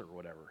sidewalks or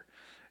whatever,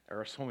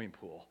 or a swimming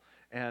pool.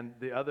 And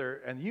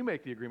you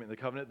make the agreement in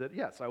the covenant that,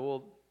 yes, I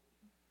will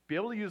be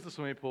able to use the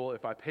swimming pool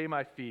if I pay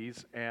my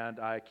fees and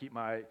I keep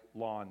my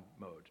lawn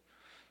mowed.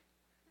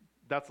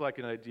 That's like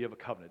an idea of a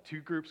covenant.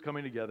 Two groups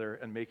coming together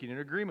and making an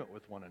agreement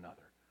with one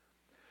another.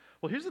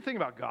 Well, here's the thing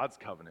about God's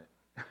covenant.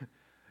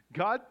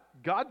 God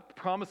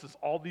promises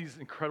all these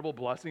incredible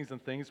blessings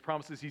and things,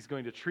 promises he's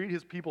going to treat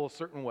his people a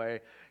certain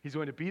way. He's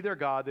going to be their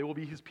God. They will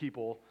be his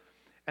people.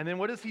 And then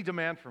what does he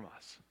demand from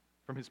us,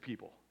 from his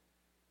people?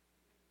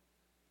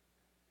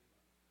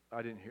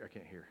 I can't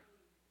hear.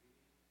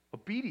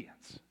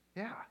 Obedience.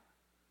 Yeah.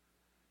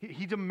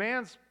 He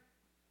demands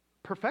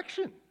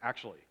perfection,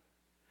 actually.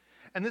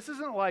 And this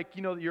isn't like,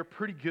 you're a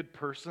pretty good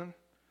person.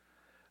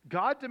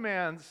 God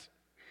demands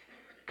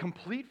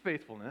complete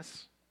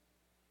faithfulness,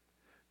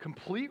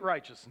 complete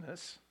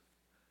righteousness,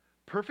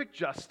 perfect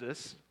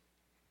justice,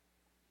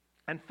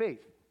 and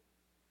faith.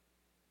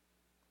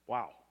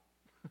 Wow.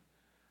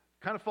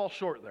 Kind of fall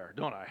short there,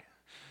 don't I?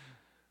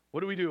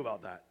 What do we do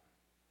about that?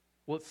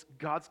 Well,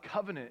 God's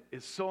covenant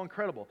is so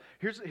incredible.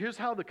 Here's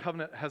how the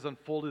covenant has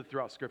unfolded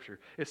throughout Scripture.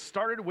 It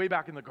started way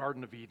back in the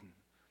Garden of Eden.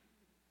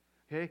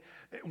 Okay,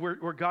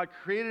 where God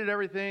created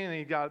everything, and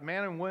he got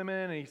man and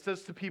women, and he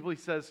says to people, he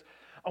says,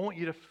 I want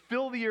you to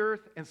fill the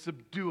earth and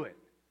subdue it.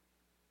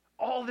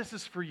 All this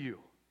is for you,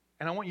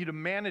 and I want you to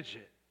manage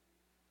it.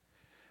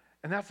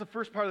 And that's the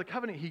first part of the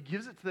covenant. He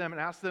gives it to them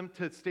and asks them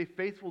to stay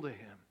faithful to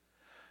him.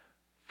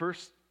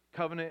 First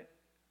covenant,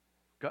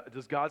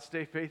 does God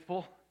stay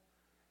faithful?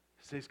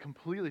 He stays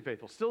completely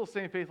faithful. Still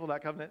staying faithful to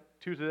that covenant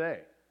to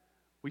today.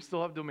 We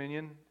still have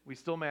dominion. We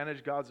still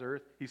manage God's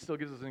earth. He still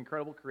gives us an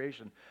incredible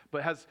creation.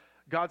 But has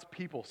God's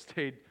people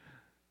stayed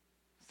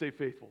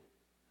faithful?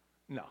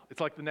 No. It's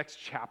like the next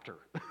chapter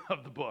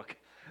of the book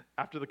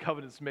after the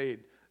covenant's made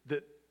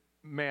that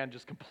man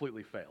just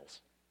completely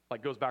fails.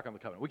 Like goes back on the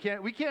covenant.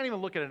 We can't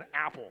even look at an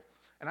apple,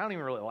 and I don't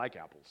even really like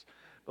apples,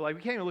 but like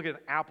we can't even look at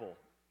an apple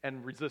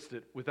and resist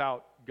it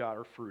without God,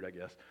 or fruit, I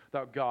guess,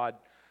 without God,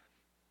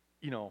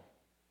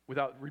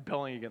 without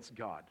rebelling against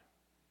God.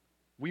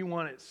 We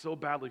want it so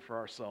badly for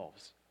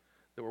ourselves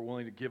that we're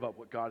willing to give up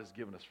what God has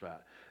given us for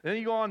that. And then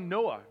you go on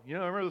Noah.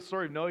 Remember the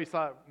story of Noah? You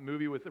saw that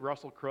movie with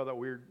Russell Crowe, that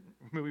weird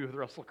movie with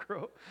Russell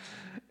Crowe.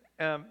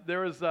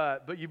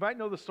 But you might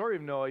know the story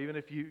of Noah, even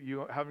if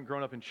you haven't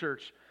grown up in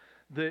church,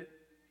 that,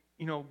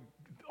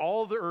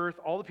 all the earth,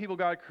 all the people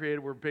God created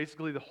were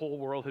basically the whole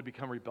world had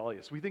become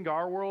rebellious. We think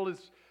our world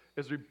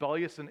is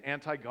rebellious and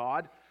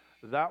anti-God.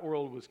 That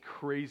world was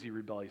crazy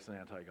rebellious and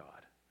anti-God.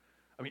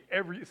 I mean,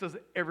 it says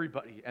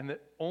everybody, and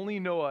that only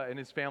Noah and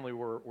his family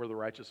were the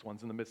righteous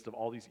ones in the midst of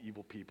all these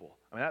evil people.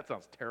 I mean, that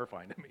sounds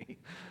terrifying to me.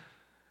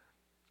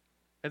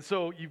 And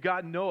so you've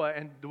got Noah,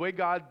 and the way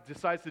God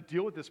decides to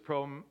deal with this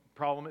problem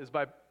is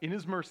by, in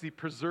his mercy,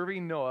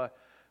 preserving Noah,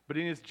 but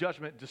in his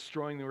judgment,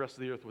 destroying the rest of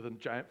the earth with a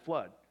giant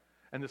flood.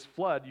 And this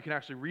flood, you can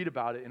actually read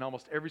about it in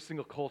almost every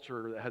single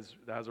culture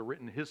that has a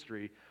written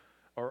history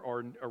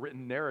or a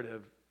written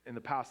narrative in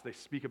the past. They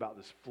speak about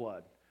this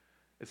flood.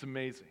 It's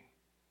amazing.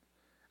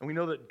 And we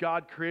know that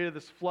God created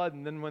this flood,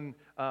 and then when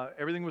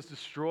everything was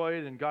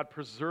destroyed and God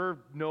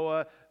preserved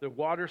Noah, the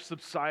water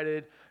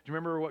subsided. Do you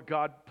remember what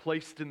God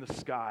placed in the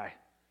sky?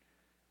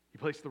 He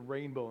placed the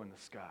rainbow in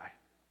the sky.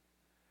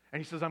 And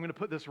he says, I'm going to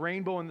put this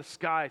rainbow in the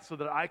sky so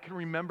that I can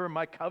remember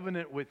my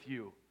covenant with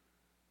you.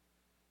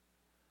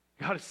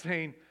 God is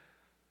saying,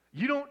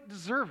 you don't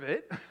deserve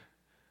it,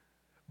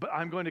 but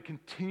I'm going to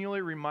continually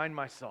remind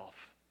myself.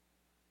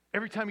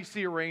 Every time you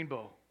see a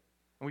rainbow,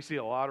 and we see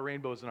a lot of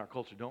rainbows in our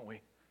culture, don't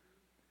we?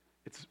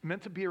 It's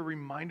meant to be a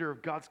reminder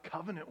of God's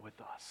covenant with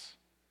us.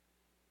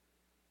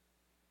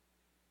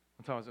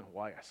 One time I was in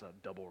Hawaii, I saw a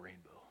double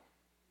rainbow.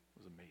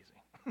 It was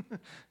amazing.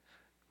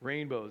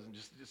 Rainbows, and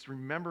just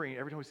remembering,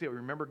 every time we see it, we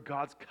remember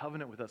God's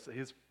covenant with us,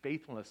 his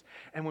faithfulness.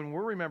 And when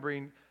we're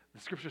remembering,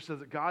 the scripture says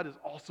that God is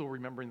also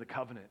remembering the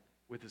covenant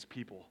with his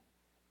people.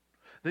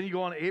 Then you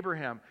go on to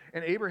Abraham,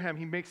 and Abraham,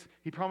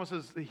 he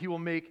promises that he will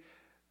make,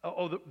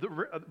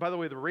 by the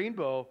way, the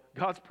rainbow,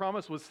 God's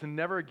promise was to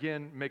never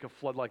again make a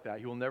flood like that.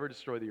 He will never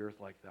destroy the earth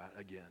like that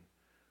again.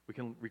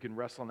 We can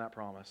rest on that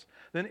promise.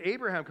 Then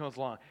Abraham comes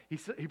along.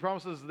 He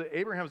promises that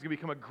Abraham is going to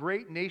become a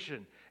great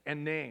nation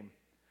and name.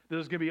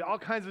 There's going to be all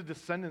kinds of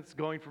descendants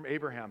going from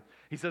Abraham.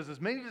 He says, you're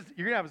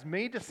going to have as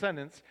many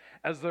descendants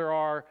as there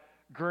are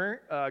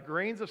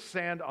grains of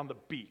sand on the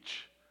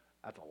beach.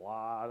 That's a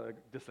lot of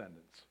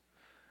descendants.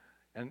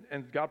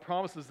 And God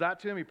promises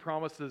that to him. He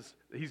promises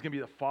that he's going to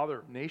be the father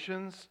of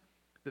nations,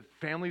 that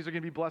families are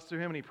going to be blessed through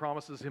him, and he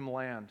promises him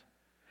land.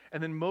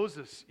 And then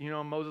Moses,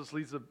 Moses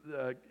leads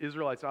the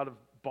Israelites out of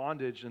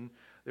bondage, and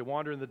they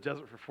wander in the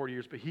desert for 40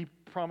 years. But he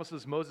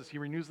promises Moses, he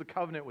renews the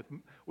covenant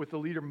with the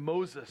leader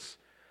Moses,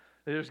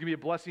 that there's going to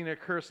be a blessing and a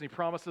curse, and he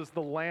promises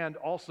the land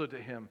also to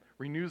him,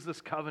 renews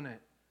this covenant.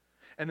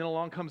 And then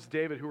along comes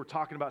David, who we're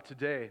talking about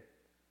today.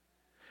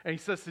 And he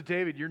says to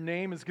David, your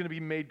name is going to be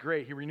made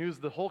great. He renews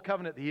the whole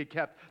covenant that he had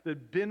kept, that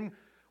had been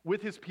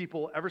with his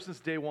people ever since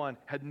day one,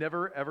 had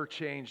never, ever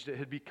changed. It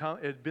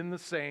had been the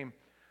same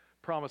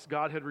promise.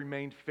 God had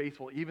remained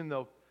faithful, even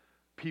though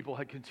people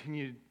had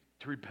continued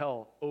to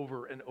rebel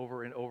over and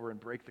over and over and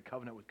break the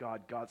covenant with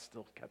God. God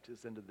still kept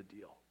his end of the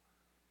deal.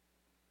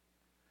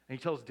 And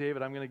he tells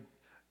David, I'm going to,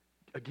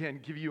 again,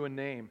 give you a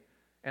name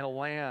and a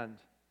land,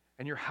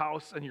 and your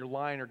house and your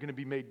line are going to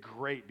be made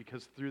great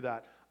because through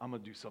that, I'm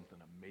going to do something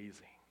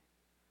amazing.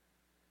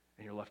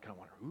 And you're left kind of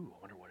wondering,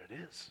 I wonder what it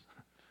is.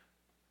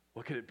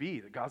 What could it be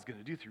that God's going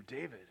to do through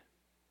David?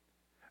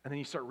 And then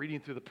you start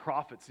reading through the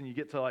prophets, and you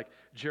get to like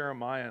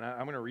Jeremiah, and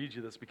I'm going to read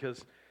you this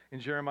because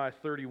in Jeremiah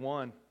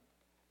 31,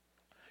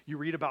 you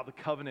read about the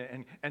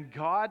covenant, and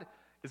God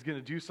is going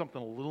to do something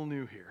a little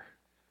new here.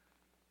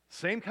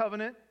 Same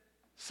covenant,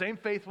 same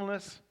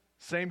faithfulness,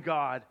 same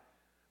God,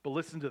 but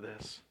listen to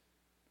this.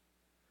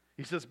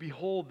 He says,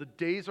 behold, the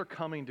days are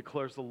coming,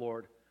 declares the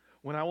Lord,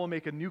 when I will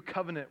make a new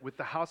covenant with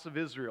the house of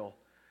Israel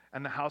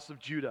and the house of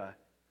Judah,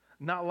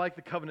 not like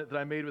the covenant that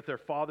I made with their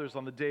fathers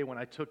on the day when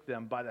I took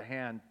them by the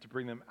hand to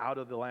bring them out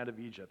of the land of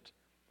Egypt.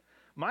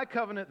 My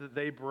covenant that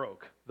they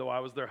broke, though I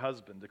was their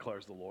husband,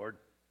 declares the Lord.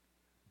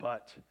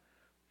 But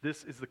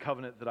this is the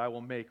covenant that I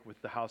will make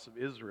with the house of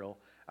Israel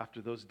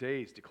after those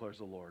days, declares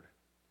the Lord.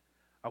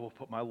 I will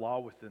put my law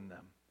within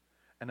them,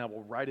 and I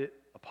will write it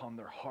upon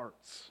their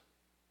hearts.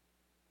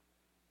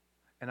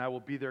 And I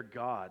will be their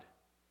God,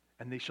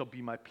 and they shall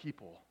be my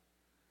people.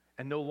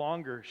 And no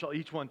longer shall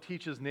each one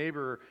teach his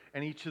neighbor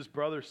and each his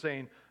brother,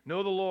 saying,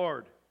 know the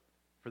Lord,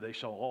 for they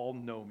shall all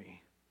know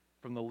me,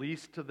 from the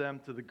least to them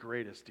to the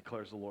greatest,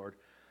 declares the Lord.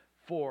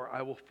 For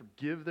I will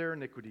forgive their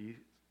iniquities,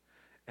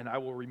 and I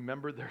will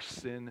remember their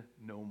sin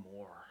no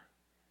more.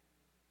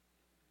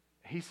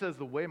 He says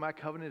the way my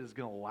covenant is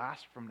going to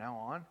last from now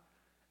on,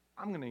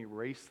 I'm going to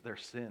erase their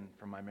sin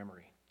from my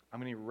memory. I'm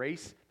going to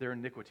erase their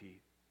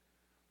iniquity.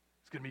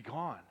 It's going to be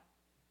gone.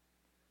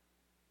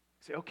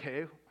 You say,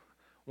 okay,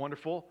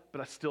 wonderful,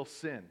 but I still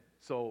sin.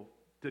 So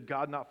did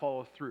God not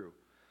follow through?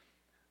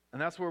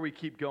 And that's where we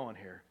keep going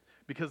here.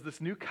 Because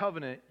this new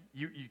covenant,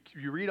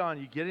 you read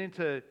on, you get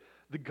into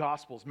the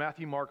Gospels,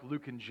 Matthew, Mark,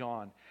 Luke, and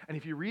John. And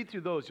if you read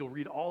through those, you'll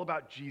read all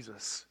about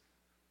Jesus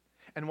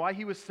and why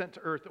he was sent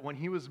to earth. That when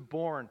he was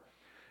born,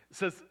 it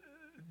says,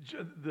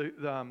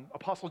 the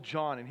Apostle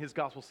John in his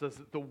Gospel says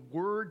that the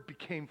Word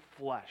became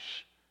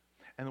flesh.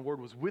 And the Word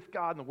was with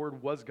God, and the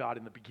Word was God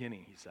in the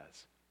beginning, he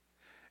says.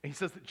 And he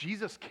says that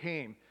Jesus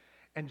came,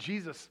 and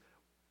Jesus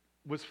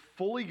was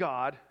fully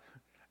God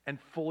and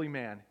fully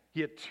man. He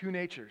had two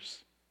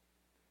natures.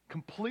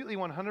 Completely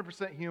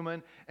 100%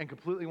 human and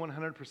completely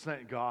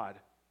 100% God.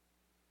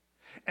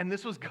 And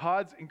this was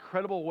God's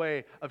incredible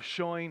way of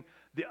showing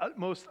the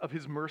utmost of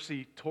his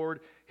mercy toward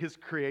his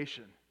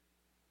creation.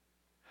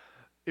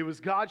 It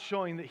was God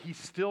showing that he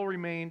still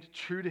remained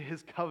true to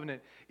his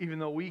covenant, even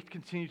though we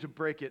continue to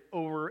break it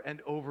over and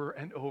over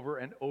and over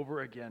and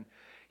over again.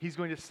 He's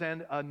going to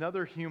send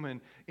another human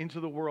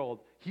into the world.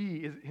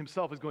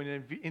 Himself is going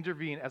to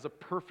intervene as a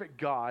perfect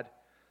God,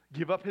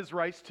 give up his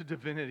rights to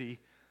divinity,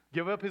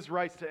 give up his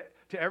rights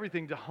to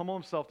everything, to humble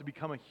himself to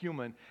become a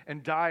human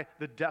and die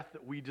the death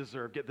that we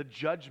deserve, get the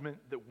judgment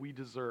that we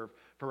deserve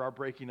for our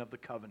breaking of the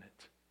covenant.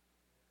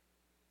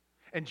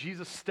 And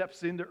Jesus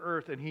steps into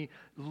earth and he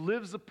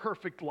lives a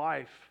perfect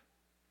life.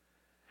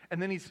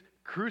 And then he's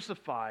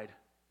crucified,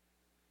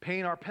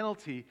 paying our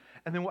penalty.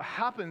 And then what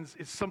happens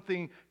is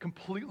something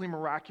completely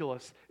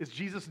miraculous, is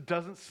Jesus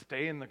doesn't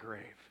stay in the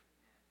grave.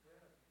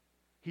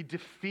 He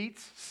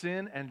defeats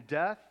sin and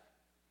death.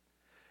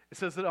 It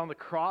says that on the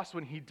cross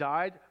when he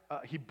died,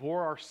 he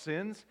bore our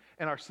sins,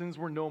 and our sins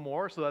were no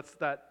more. So that's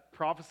that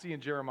prophecy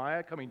in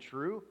Jeremiah coming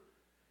true.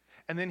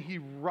 And then he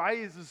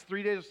rises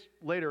 3 days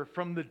later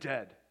from the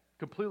dead,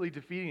 completely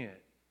defeating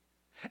it.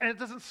 And it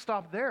doesn't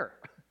stop there.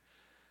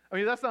 I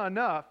mean, that's not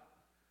enough.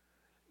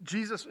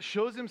 Jesus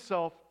shows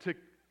himself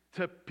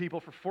to people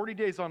for 40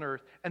 days on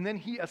earth, and then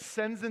he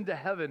ascends into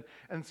heaven.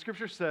 And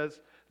Scripture says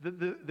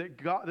that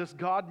this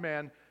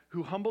God-man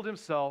who humbled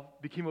himself,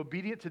 became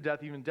obedient to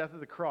death, even death of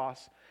the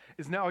cross,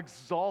 is now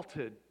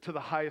exalted to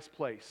the highest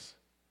place.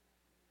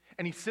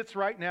 And he sits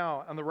right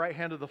now on the right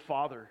hand of the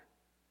Father.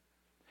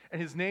 And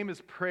his name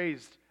is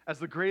praised as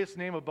the greatest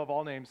name above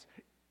all names,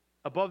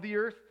 above the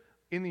earth,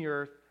 in the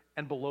earth,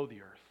 and below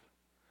the earth.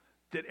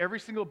 That every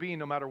single being,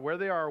 no matter where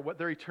they are or what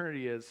their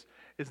eternity is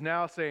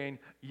now saying,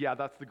 yeah,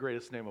 that's the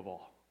greatest name of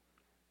all.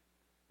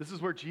 This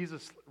is where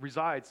Jesus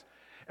resides.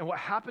 And what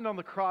happened on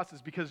the cross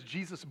is because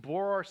Jesus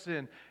bore our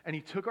sin and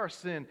he took our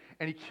sin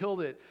and he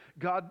killed it.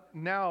 God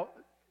now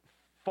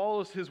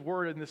follows his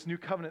word in this new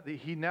covenant that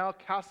he now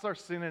casts our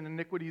sin and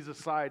iniquities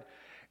aside.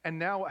 And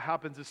now what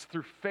happens is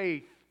through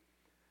faith,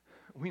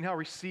 we now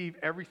receive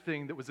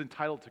everything that was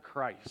entitled to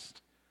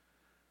Christ.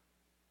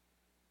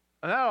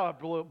 And that ought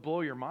to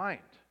blow your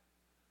mind.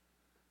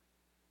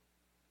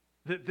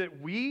 That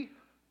we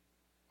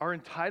are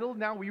entitled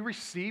now, we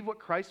receive what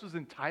Christ was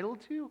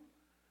entitled to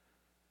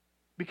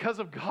because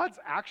of God's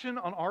action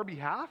on our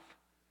behalf.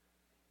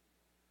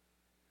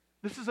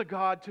 This is a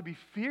God to be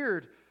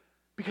feared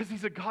because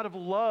he's a God of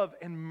love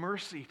and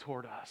mercy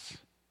toward us.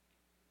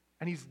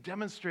 And he's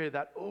demonstrated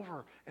that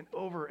over and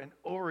over and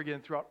over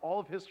again throughout all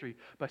of history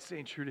by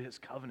staying true to his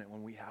covenant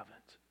when we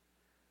haven't.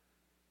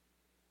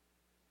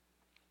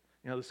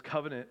 You know, this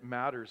covenant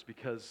matters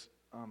because,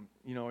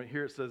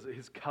 here it says that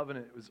his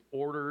covenant was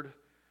ordered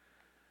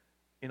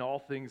in all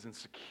things and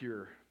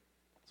secure.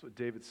 That's what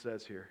David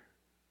says here.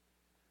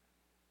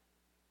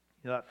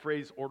 That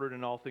phrase, ordered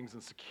in all things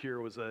and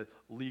secure, was a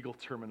legal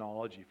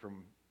terminology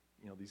from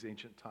these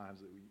ancient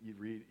times that you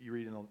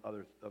read in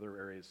other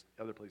areas,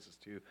 other places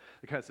too.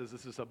 It kind of says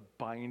this is a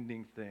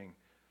binding thing.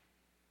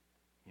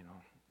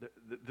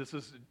 This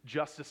is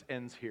justice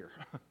ends here.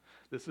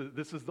 This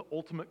is the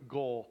ultimate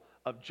goal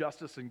of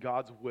justice and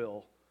God's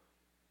will,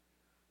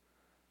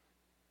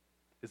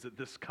 is that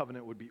this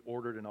covenant would be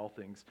ordered in all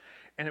things,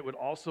 and it would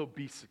also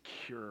be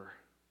secure.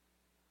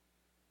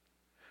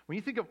 When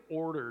you think of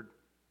ordered,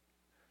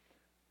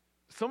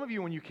 some of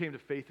you, when you came to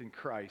faith in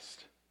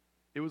Christ,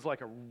 it was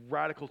like a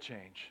radical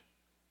change.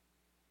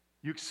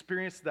 You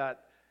experienced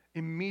that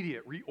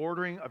immediate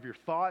reordering of your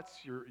thoughts,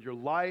 your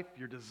life,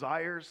 your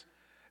desires.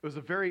 It was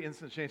a very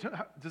instant change.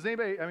 Does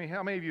anybody,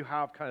 how many of you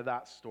have kind of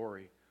that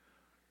story?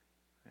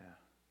 Yeah,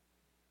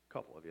 a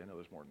couple of you. I know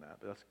there's more than that,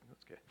 but that's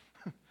okay.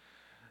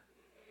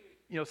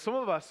 Some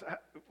of us,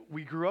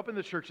 we grew up in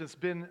the church, and it's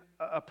been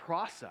a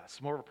process,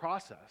 more of a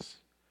process.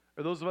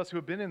 Or those of us who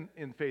have been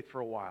in faith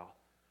for a while,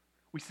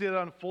 we see it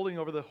unfolding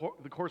over the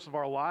course of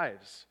our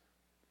lives.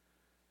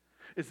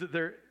 Is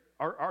that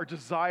our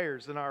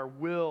desires and our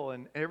will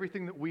and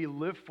everything that we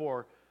live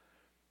for,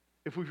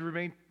 if we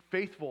remain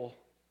faithful,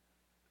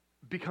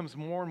 becomes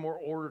more and more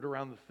ordered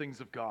around the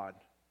things of God.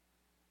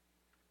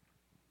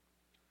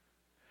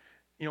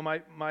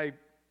 My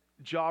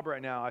job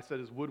right now, I said,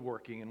 is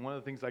woodworking, and one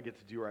of the things I get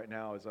to do right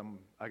now is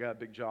I got a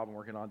big job I'm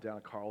working on down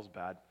at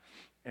Carlsbad,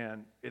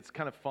 and it's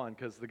kind of fun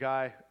because the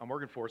guy I'm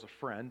working for is a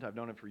friend. I've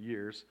known him for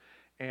years,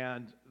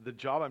 and the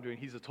job I'm doing,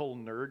 he's a total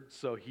nerd,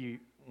 so he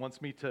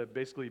wants me to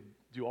basically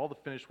do all the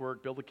finished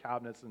work, build the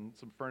cabinets and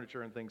some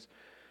furniture and things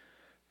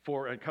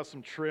and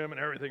custom trim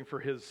and everything for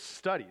his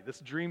study,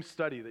 this dream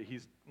study that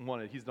he's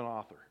wanted. He's an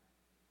author.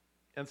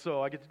 And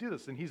so I get to do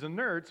this, and he's a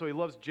nerd, so he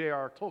loves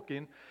J.R.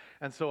 Tolkien,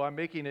 and so I'm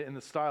making it in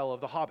the style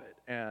of The Hobbit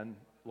and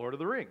Lord of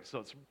the Rings, so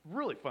it's a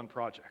really fun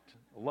project.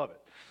 I love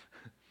it.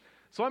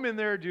 So I'm in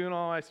there doing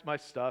all my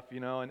stuff,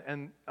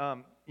 and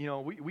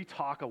we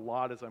talk a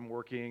lot as I'm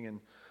working, and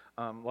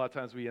a lot of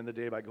times we end the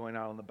day by going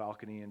out on the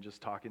balcony and just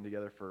talking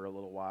together for a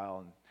little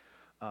while,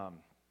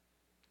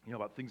 and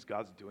about things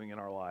God's doing in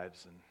our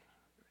lives,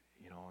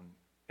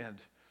 and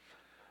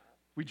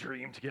we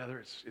dream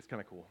together. It's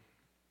kind of cool.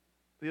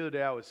 The other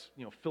day I was,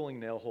 filling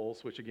nail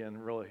holes, which again,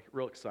 really,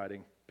 real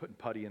exciting, putting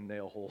putty in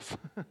nail holes.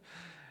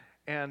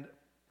 And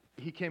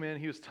he came in,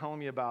 he was telling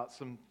me about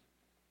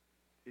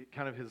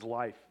kind of his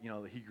life,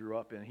 that he grew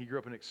up in. He grew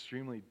up in an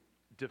extremely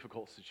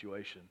difficult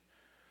situation.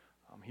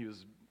 He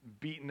was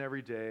beaten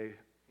every day,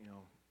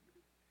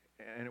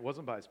 and it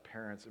wasn't by his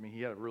parents.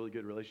 He had a really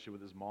good relationship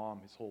with his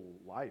mom his whole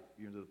life,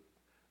 even to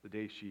the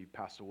day she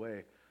passed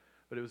away.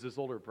 But it was his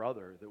older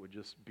brother that would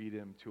just beat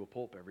him to a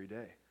pulp every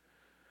day.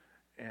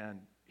 And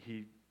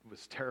he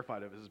was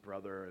terrified of his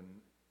brother, and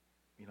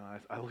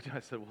I looked at him and I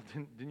said, well,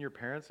 didn't your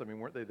parents,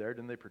 weren't they there?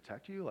 Didn't they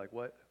protect you? Like,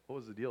 what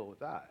was the deal with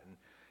that? And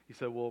he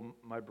said, well,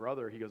 my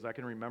brother, he goes, I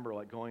can remember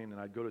going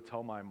and I'd go to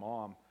tell my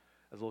mom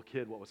as a little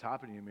kid what was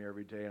happening to me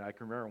every day, and I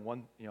can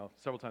remember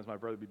several times my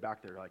brother would be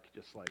back there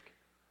just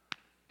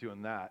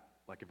doing that,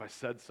 like if I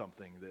said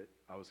something that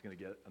I was going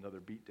to get another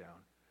beat down.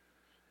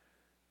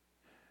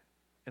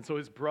 And so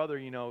his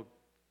brother,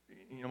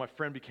 my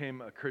friend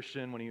became a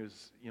Christian when he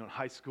was, in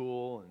high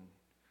school, and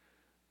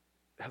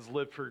has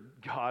lived for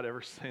God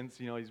ever since.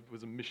 He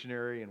was a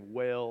missionary in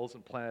Wales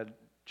and planted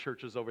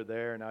churches over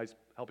there, and now he's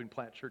helping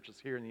plant churches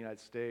here in the United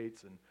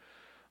States,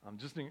 and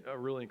just a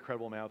really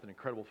incredible man with an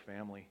incredible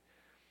family.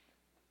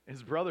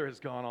 His brother has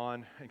gone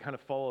on and kind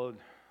of followed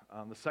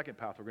the second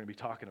path we're going to be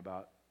talking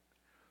about,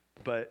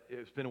 but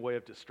it's been a way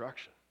of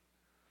destruction.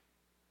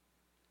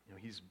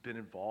 He's been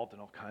involved in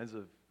all kinds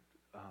of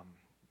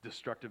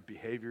destructive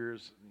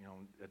behaviors,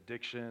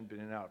 addiction, been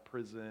in and out of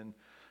prison,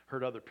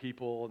 hurt other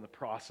people in the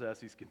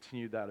process. He's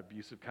continued that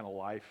abusive kind of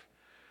life,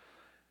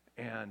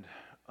 and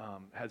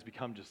has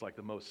become just like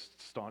the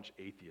most staunch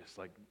atheist.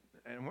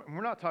 And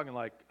we're not talking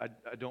I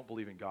don't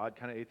believe in God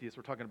kind of atheist.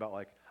 We're talking about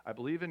I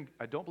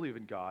don't believe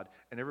in God,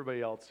 and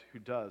everybody else who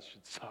does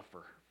should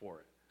suffer for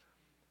it.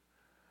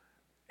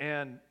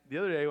 And the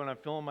other day when I'm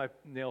filling my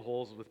nail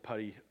holes with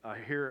putty, I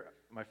hear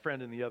my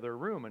friend in the other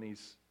room, and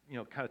he's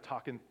kind of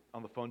talking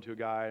on the phone to a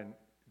guy and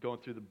going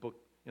through the book,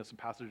 some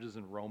passages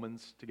in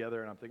Romans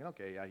together, and I'm thinking,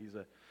 okay, yeah,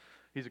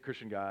 he's a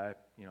Christian guy,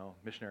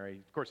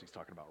 missionary. Of course, he's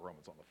talking about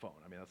Romans on the phone.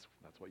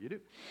 That's what you do.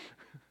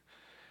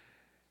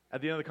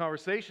 At the end of the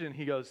conversation,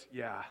 he goes,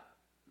 "Yeah,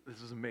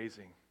 this is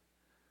amazing.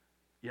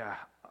 Yeah,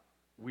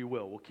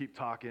 we'll keep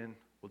talking.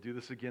 We'll do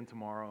this again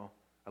tomorrow.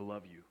 I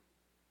love you."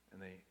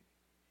 And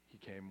he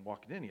came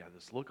walking in. He had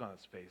this look on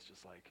his face,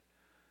 just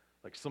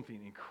like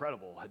something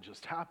incredible had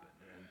just happened.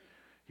 And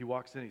he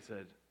walks in. He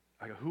said,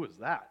 "I go, who was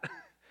that?"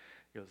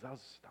 He goes, that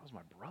was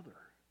my brother.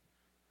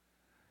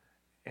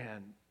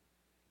 And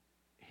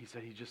he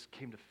said he just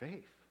came to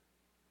faith.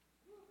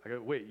 I go,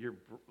 wait,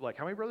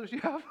 how many brothers do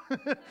you have?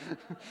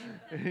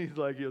 And he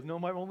goes, no,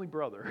 my only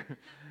brother.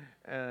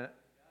 And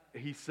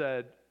he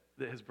said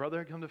that his brother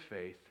had come to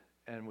faith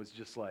and was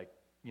just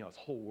his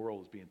whole world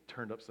was being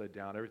turned upside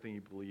down. Everything he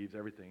believes,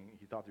 everything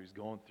he thought that he was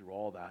going through,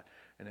 all that,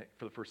 and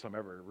for the first time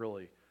ever,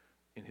 really,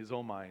 in his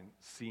own mind,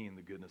 seeing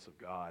the goodness of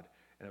God,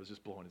 and it was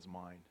just blowing his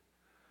mind.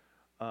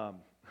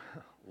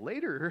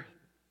 Later,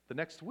 the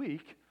next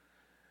week,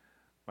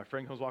 my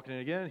friend comes walking in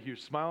again. He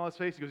was smiling on his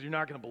face. He goes, "You're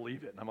not going to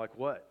believe it." And I'm like,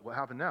 "What? What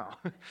happened now?"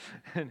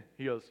 And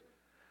he goes,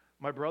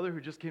 "My brother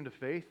who just came to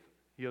faith,"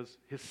 he goes,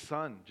 "his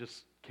son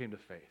just came to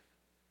faith."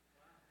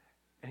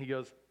 And he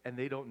goes, "And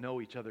they don't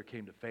know each other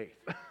came to faith."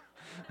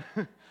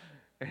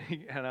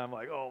 And I'm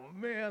like, "Oh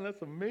man,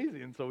 that's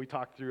amazing." And so we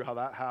talked through how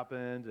that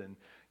happened, and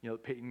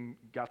Peyton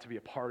got to be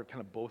a part of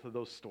kind of both of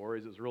those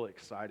stories. It was really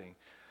exciting.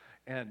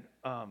 And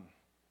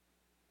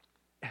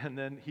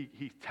then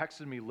he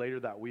texted me later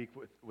that week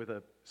with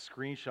a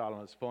screenshot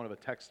on his phone of a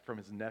text from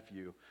his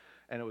nephew.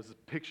 And it was a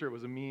picture, it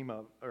was a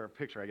meme or a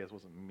picture, I guess it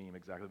wasn't a meme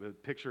exactly, but a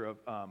picture of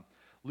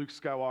Luke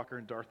Skywalker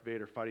and Darth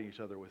Vader fighting each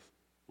other with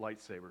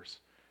lightsabers.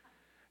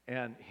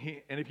 And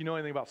if you know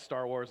anything about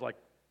Star Wars, like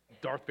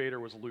Darth Vader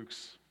was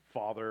Luke's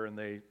father, and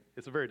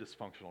it's a very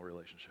dysfunctional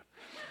relationship.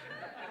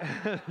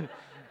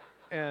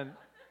 And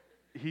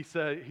he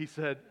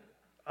said,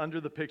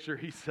 under the picture,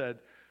 he said,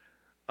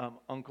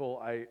 "Uncle,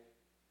 I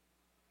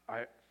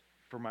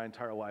for my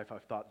entire life,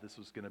 I've thought this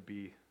was going to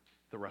be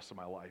the rest of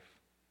my life,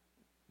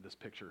 this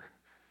picture,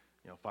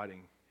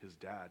 fighting his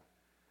dad."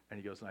 And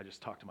he goes, "And I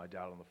just talked to my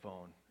dad on the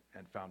phone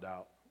and found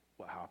out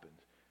what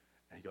happened."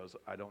 And he goes,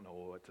 "I don't know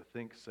what to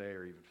think, say,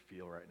 or even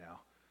feel right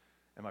now."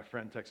 And my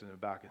friend texted him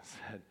back and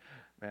said,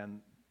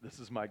 "Man, this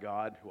is my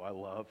God who I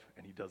love,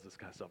 and he does this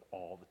kind of stuff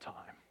all the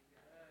time."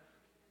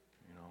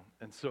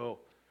 And so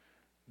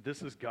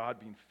this is God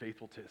being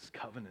faithful to his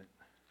covenant.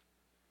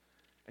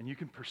 And you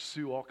can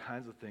pursue all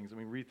kinds of things. I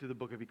mean, read through the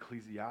book of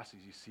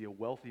Ecclesiastes. You see a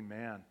wealthy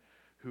man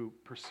who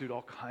pursued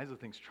all kinds of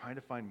things, trying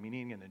to find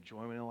meaning and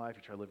enjoyment in life.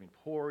 He tried living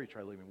poor. He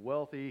tried living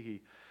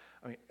wealthy.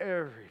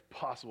 Every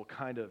possible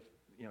kind of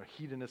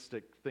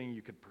hedonistic thing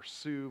you could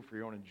pursue for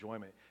your own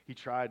enjoyment. He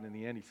tried, and in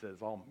the end, he said,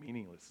 it's all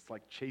meaningless. It's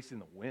like chasing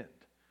the wind.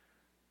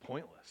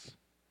 Pointless.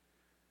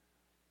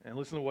 And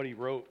listen to what he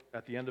wrote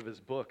at the end of his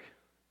book.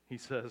 He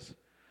says,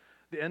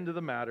 "The end of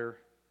the matter,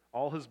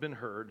 all has been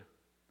heard.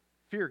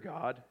 Fear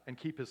God and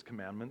keep his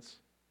commandments,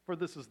 for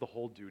this is the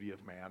whole duty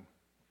of man."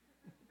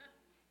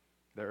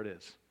 There it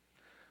is.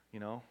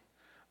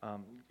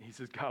 He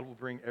says, God will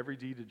bring every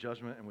deed to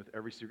judgment, and with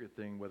every secret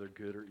thing, whether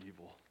good or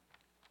evil.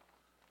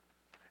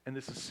 And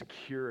this is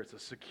secure. It's a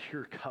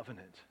secure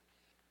covenant.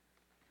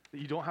 That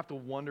you don't have to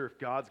wonder if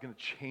God's going to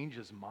change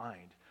his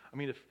mind. I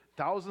mean, if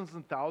thousands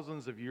and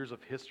thousands of years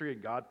of history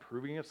and God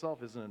proving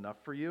himself isn't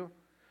enough for you,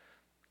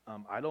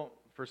 I don't,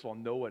 first of all,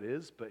 know what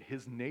is, but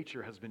his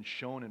nature has been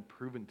shown and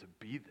proven to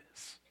be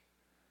this.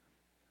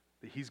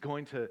 That he's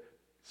going to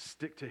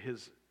stick to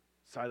his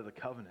side of the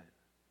covenant.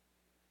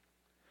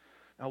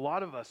 Now, a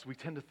lot of us, we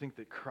tend to think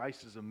that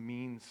Christ is a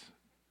means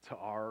to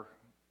our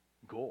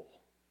goal.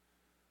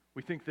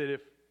 We think that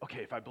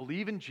if I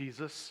believe in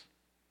Jesus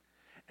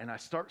and I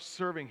start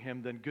serving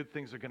him, then good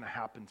things are going to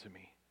happen to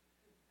me.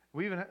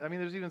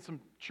 There's even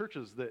some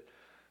churches that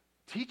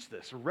teach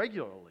this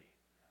regularly.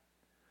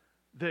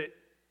 That,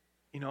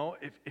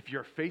 if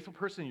you're a faithful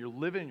person, you're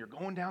living, you're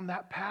going down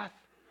that path,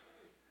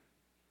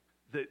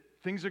 that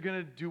things are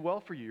going to do well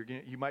for you.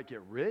 You might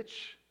get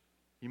rich.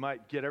 You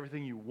might get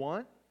everything you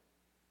want.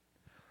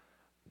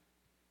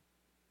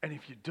 And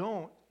if you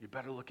don't, you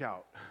better look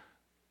out.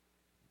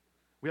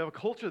 We have a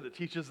culture that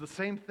teaches the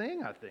same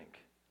thing, I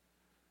think.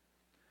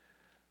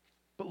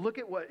 But look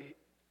at what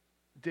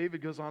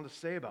David goes on to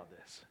say about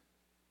this.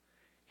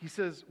 He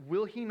says,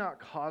 "Will he not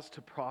cause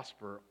to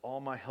prosper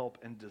all my help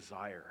and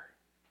desire?"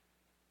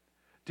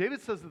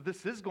 David says that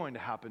this is going to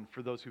happen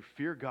for those who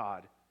fear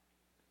God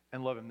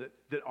and love him,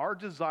 that our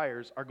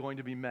desires are going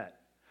to be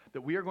met,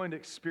 that we are going to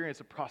experience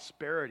a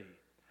prosperity.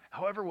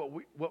 However,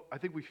 what I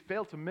think we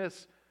fail to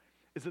miss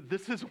is that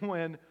this is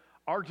when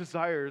our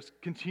desires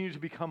continue to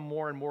become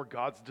more and more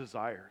God's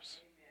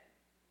desires.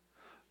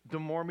 Amen. The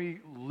more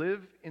we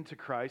live into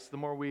Christ, the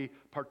more we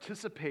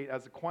participate,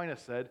 as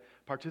Aquinas said,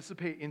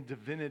 participate in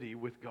divinity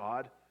with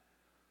God,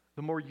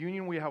 the more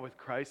union we have with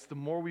Christ, the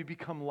more we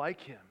become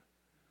like him.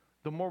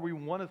 The more we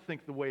want to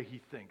think the way he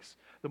thinks,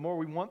 the more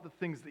we want the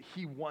things that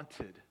he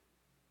wanted.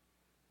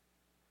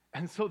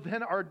 And so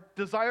then our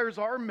desires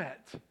are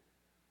met.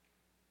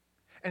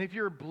 And if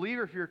you're a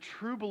believer, if you're a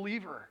true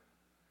believer,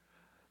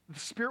 the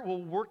Spirit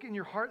will work in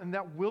your heart, and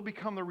that will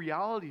become the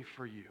reality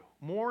for you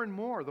more and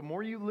more, the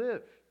more you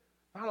live.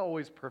 Not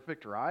always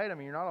perfect, right?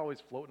 You're not always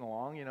floating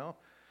along,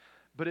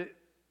 but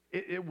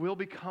it will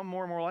become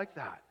more and more like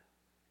that.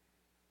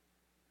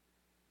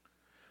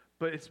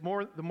 But it's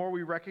the more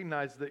we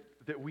recognize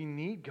that we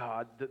need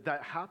God,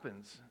 that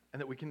happens,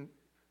 and that we can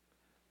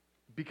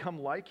become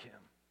like him.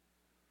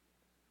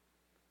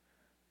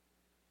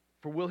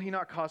 "For will he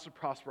not cause to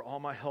prosper all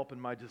my help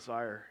and my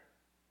desire?"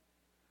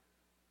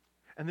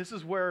 And this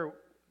is where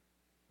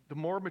the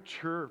more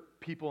mature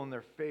people in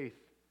their faith,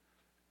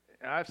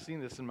 and I've seen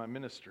this in my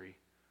ministry,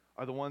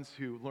 are the ones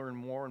who learn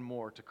more and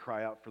more to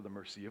cry out for the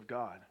mercy of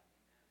God.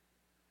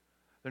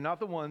 They're not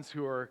the ones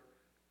who are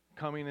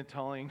coming and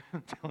telling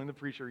the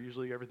preacher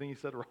usually everything he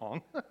said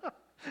wrong,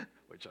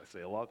 which I say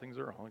a lot of things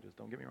are wrong, just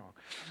don't get me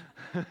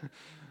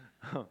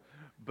wrong.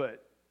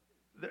 But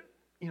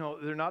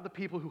they're not the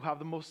people who have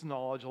the most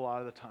knowledge a lot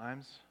of the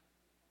times.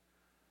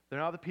 They're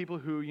not the people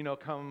who,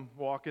 come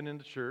walking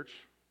into church,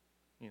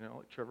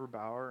 like Trevor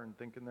Bauer and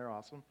thinking they're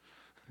awesome.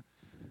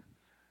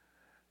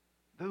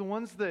 They're the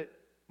ones that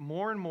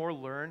more and more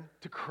learn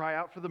to cry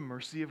out for the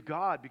mercy of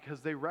God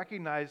because they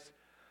recognize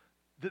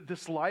that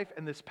this life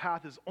and this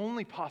path is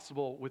only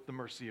possible with the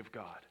mercy of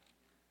God.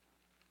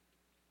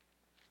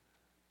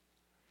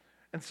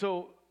 And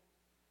so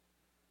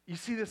you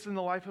see this in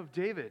the life of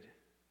David.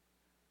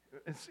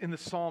 It's in the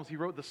Psalms, he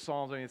wrote the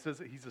Psalms. It says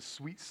that he's a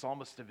sweet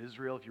psalmist of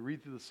Israel. If you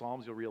read through the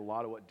Psalms, you'll read a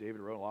lot of what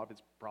David wrote, a lot of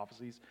his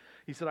prophecies.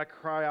 He said, I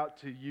cry out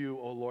to you,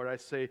 O Lord. I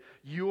say,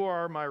 you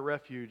are my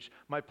refuge,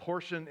 my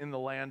portion in the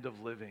land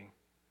of living.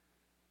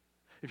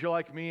 If you're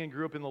like me and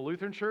grew up in the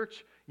Lutheran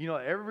church,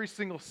 every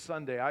single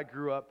Sunday I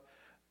grew up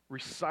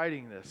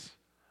reciting this.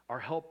 Our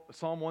help,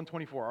 Psalm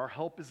 124, our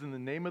help is in the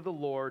name of the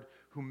Lord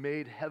who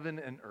made heaven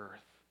and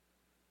earth.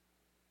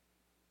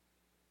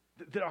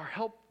 That our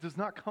help does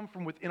not come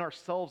from within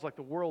ourselves like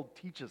the world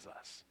teaches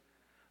us.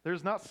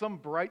 There's not some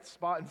bright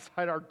spot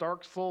inside our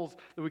dark souls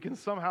that we can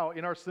somehow,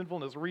 in our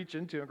sinfulness, reach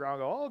into and go,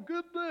 oh,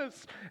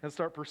 goodness, and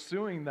start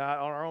pursuing that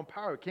on our own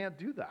power. We can't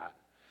do that.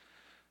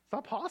 It's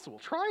not possible.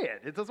 Try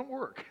it. It doesn't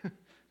work.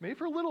 Maybe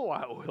for a little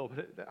while it will,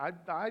 but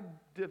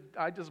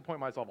I disappoint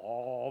myself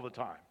all the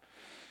time.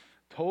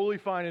 Totally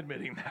fine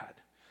admitting that.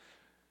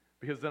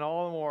 Because then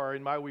all the more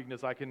in my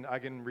weakness, I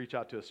can reach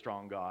out to a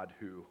strong God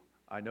who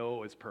I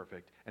know is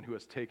perfect and who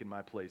has taken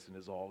my place and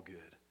is all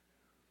good.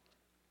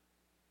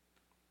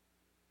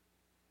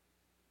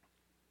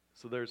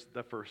 So there's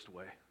the first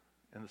way.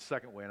 And the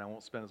second way, and I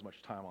won't spend as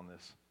much time on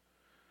this,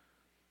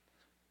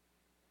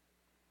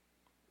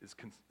 is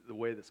the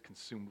way that's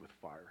consumed with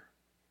fire.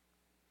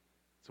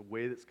 It's a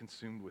way that's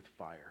consumed with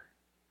fire.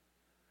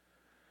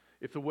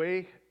 If the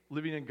way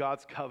living in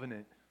God's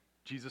covenant,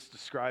 Jesus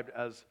described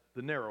as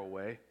the narrow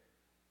way,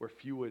 where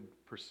few would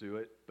pursue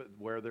it, but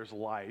where there's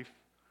life,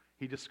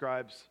 he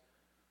describes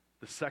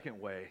the second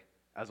way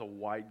as a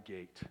wide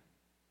gate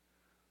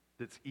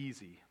that's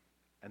easy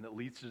and that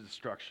leads to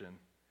destruction,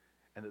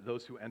 and that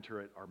those who enter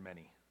it are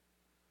many.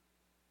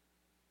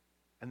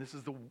 And this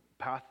is the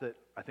path that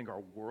I think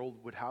our world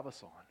would have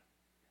us on.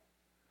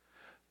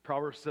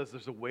 Proverbs says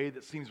there's a way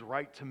that seems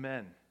right to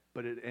men,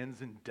 but it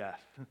ends in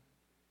death.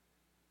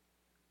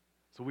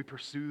 So we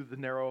pursue the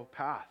narrow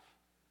path.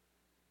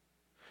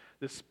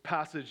 This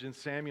passage in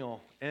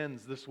Samuel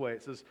ends this way.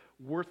 It says,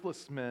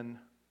 worthless men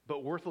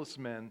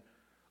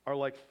are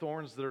like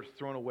thorns that are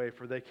thrown away,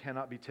 for they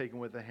cannot be taken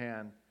with the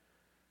hand.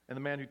 And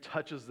the man who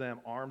touches them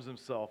arms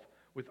himself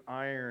with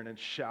iron and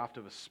shaft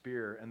of a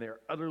spear, and they are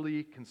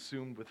utterly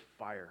consumed with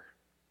fire.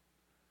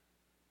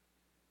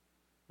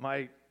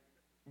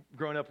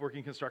 Growing up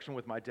working construction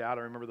with my dad,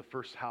 I remember the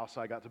first house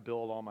I got to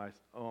build on my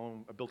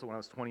own. I built it when I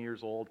was 20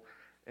 years old,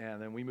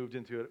 and then we moved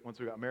into it once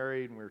we got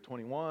married, and we were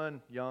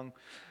 21, young.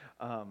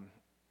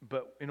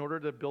 But in order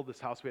to build this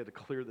house, we had to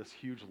clear this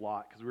huge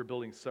lot because we were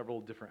building several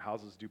different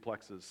houses,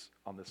 duplexes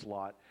on this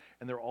lot.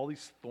 And there were all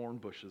these thorn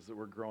bushes that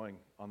were growing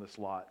on this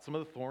lot. Some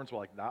of the thorns were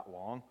like that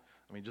long.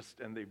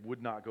 And they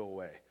would not go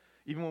away.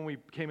 Even when we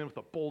came in with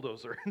a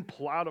bulldozer and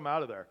plowed them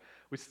out of there,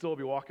 we'd still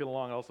be walking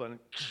along, and all of a sudden,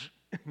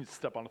 you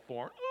step on a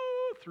thorn,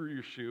 through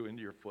your shoe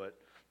into your foot.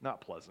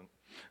 Not pleasant.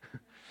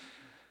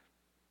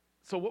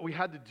 So what we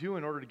had to do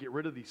in order to get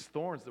rid of these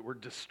thorns that were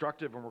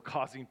destructive and were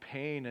causing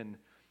pain and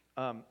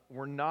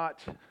were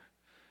not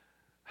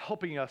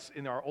helping us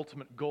in our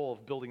ultimate goal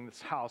of building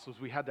this house was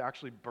we had to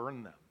actually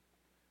burn them.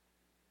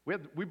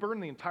 We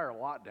burned the entire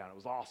lot down. It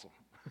was awesome.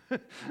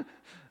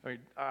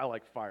 I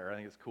like fire. I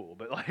think it's cool.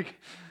 But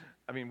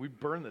we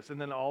burned this.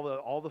 And then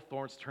all the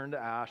thorns turned to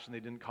ash, and they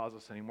didn't cause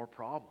us any more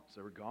problems.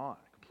 They were gone,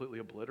 completely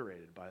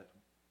obliterated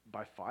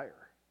by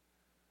fire.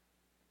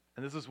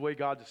 And this is the way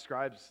God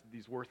describes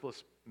these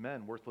worthless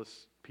men,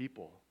 worthless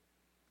people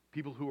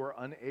who are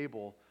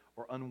unable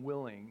or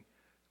unwilling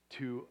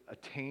to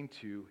attain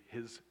to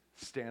his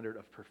standard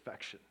of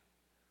perfection,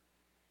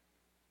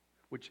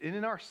 which in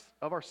and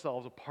of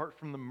ourselves, apart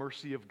from the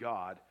mercy of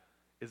God,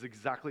 is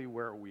exactly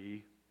what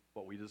we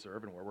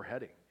deserve and where we're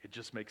heading. It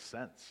just makes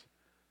sense.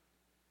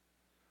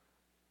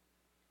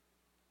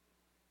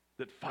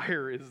 That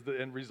fire is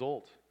the end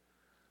result.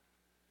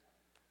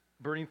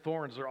 Burning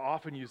thorns are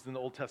often used in the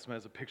Old Testament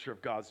as a picture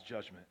of God's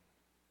judgment.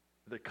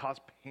 They cause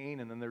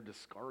pain and then they're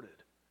discarded.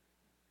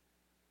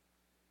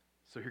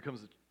 So here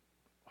comes the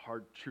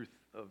hard truth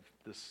of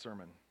this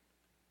sermon.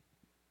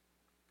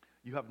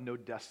 You have no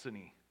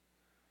destiny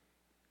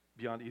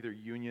beyond either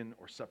union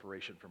or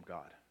separation from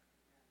God.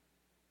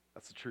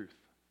 That's the truth.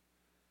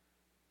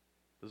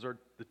 Those are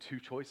the two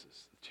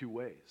choices, the two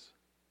ways.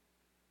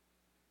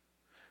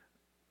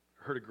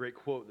 I heard a great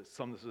quote that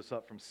sums this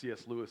up from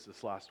C.S. Lewis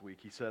this last week.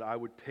 He said, I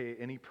would pay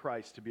any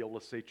price to be able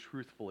to say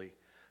truthfully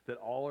that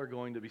all are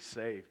going to be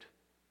saved.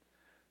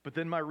 But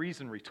then my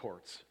reason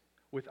retorts,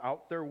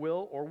 without their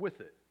will or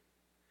with it.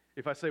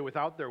 If I say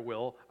without their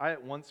will, I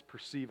at once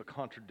perceive a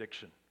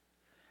contradiction.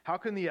 How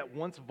can the at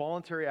once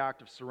voluntary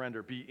act of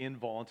surrender be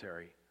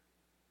involuntary?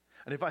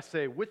 And if I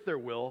say with their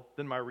will,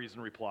 then my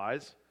reason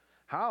replies,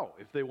 how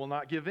if they will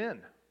not give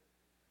in?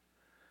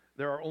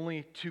 There are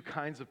only two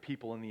kinds of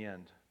people in the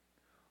end.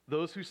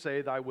 Those who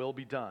say, thy will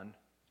be done,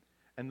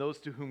 and those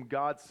to whom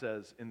God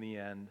says in the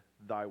end,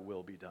 thy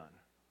will be done.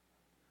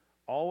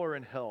 All are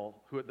in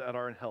hell, that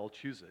are in hell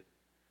choose it.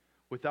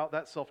 Without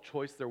that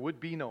self-choice, there would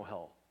be no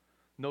hell.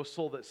 No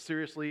soul that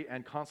seriously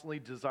and constantly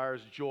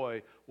desires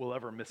joy will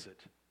ever miss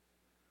it.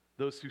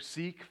 Those who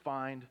seek,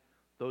 find.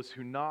 Those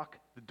who knock,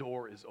 the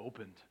door is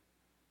opened.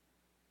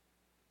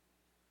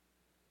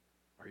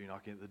 Are you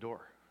knocking at the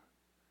door?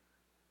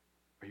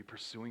 Are you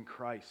pursuing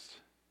Christ?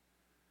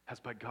 Has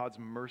by God's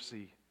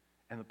mercy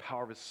and the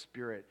power of His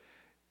Spirit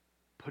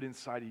put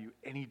inside of you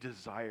any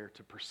desire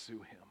to pursue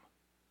Him?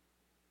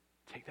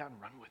 Take that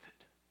and run with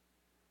it.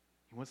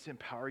 He wants to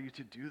empower you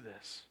to do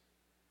this.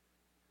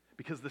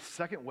 Because the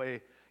second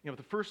way,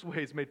 the first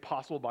way is made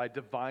possible by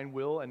divine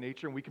will and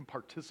nature, and we can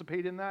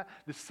participate in that.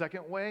 The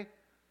second way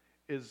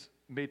is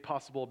made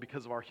possible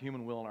because of our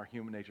human will and our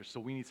human nature. So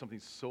we need something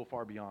so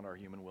far beyond our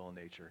human will and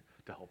nature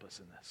to help us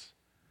in this.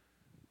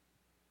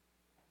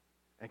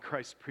 And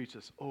Christ preached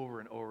us over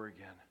and over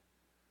again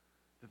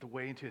that the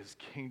way into His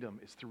kingdom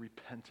is through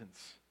repentance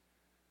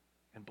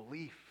and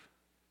belief.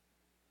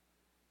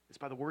 It's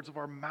by the words of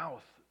our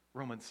mouth,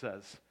 Romans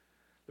says,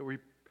 that we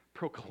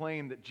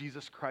proclaim that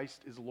Jesus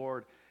Christ is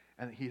Lord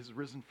and that He has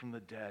risen from the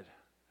dead.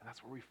 And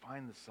that's where we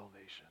find the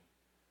salvation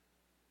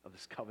of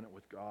this covenant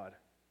with God.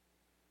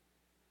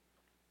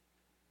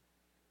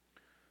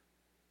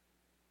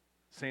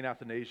 St.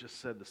 Athanasius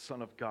said, the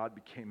Son of God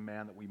became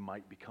man that we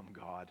might become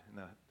God. And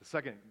the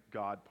second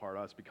God part,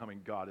 us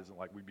becoming God, isn't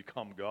like we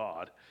become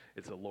God.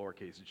 It's a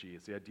lowercase g.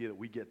 It's the idea that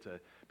we get to,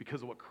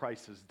 because of what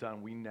Christ has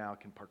done, we now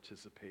can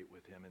participate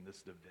with Him in this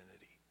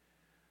divinity.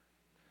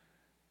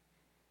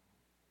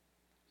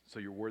 So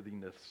your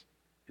worthiness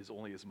is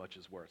only as much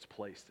as where it's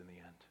placed in the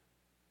end.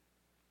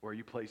 Where are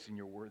you placing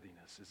your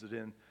worthiness? Is it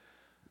in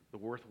the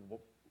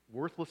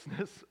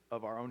worthlessness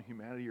of our own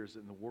humanity, or is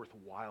it in the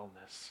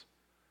worthwhileness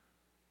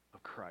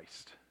of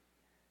Christ?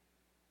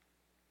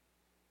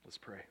 Let's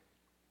pray.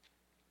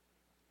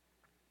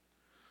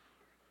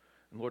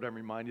 And Lord, I'm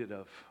reminded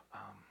of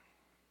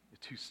the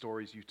two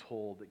stories you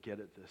told that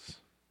get at this.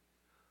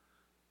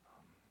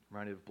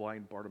 Reminded of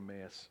blind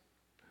Bartimaeus,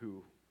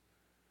 who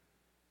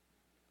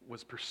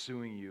was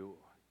pursuing you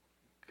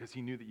because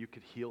he knew that you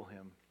could heal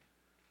him.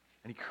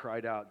 And he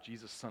cried out,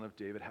 Jesus, Son of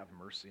David, have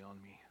mercy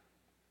on me.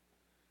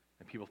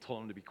 And people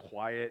told him to be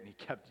quiet, and he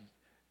kept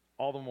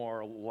all the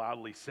more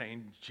loudly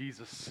saying,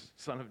 Jesus,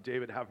 Son of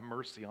David, have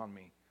mercy on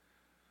me.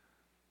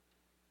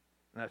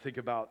 And I think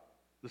about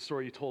the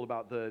story you told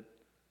about the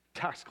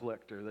tax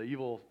collector, the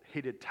evil,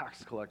 hated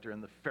tax collector,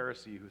 and the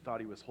Pharisee who thought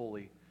he was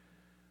holy,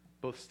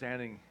 both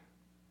standing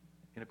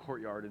in a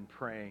courtyard and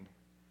praying.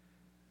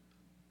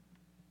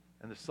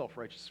 And the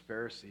self-righteous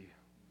Pharisee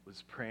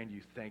was praying to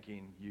you,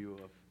 thanking you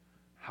of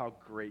how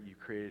great you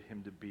created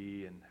him to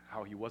be and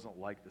how he wasn't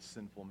like the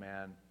sinful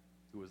man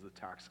who was the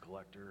tax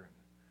collector.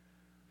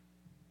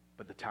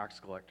 But the tax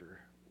collector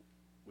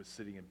was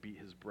sitting and beat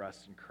his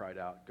breast and cried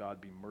out,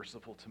 God, be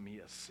merciful to me,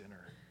 a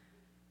sinner.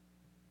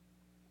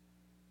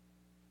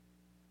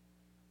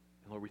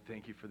 And Lord, we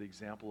thank you for the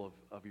example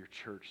of your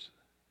church.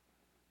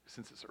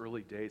 Since its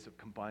early days, have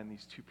combined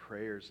these two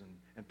prayers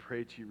and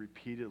prayed to you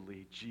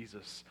repeatedly,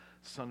 Jesus,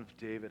 Son of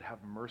David,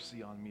 have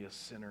mercy on me, a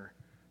sinner,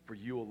 for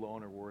you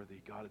alone are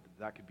worthy. God,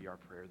 that could be our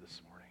prayer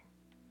this morning.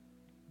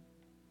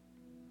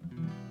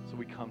 So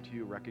we come to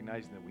you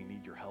recognizing that we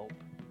need your help,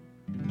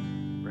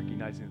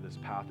 recognizing that this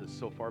path is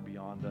so far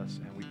beyond us,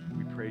 and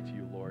we pray to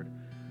you, Lord,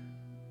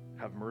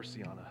 have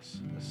mercy on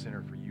us, a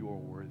sinner, for you are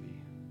worthy.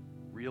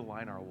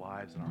 Realign our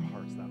lives and our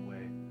hearts that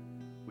way.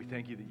 We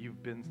thank you that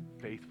you've been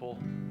faithful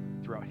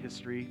throughout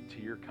history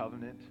to your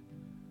covenant.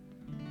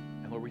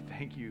 And Lord, we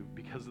thank you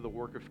because of the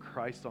work of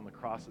Christ on the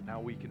cross that now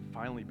we can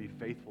finally be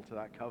faithful to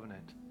that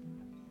covenant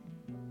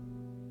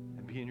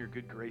and be in your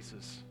good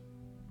graces.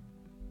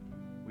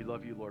 We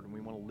love you, Lord, and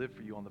we want to live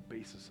for you on the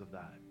basis of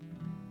that.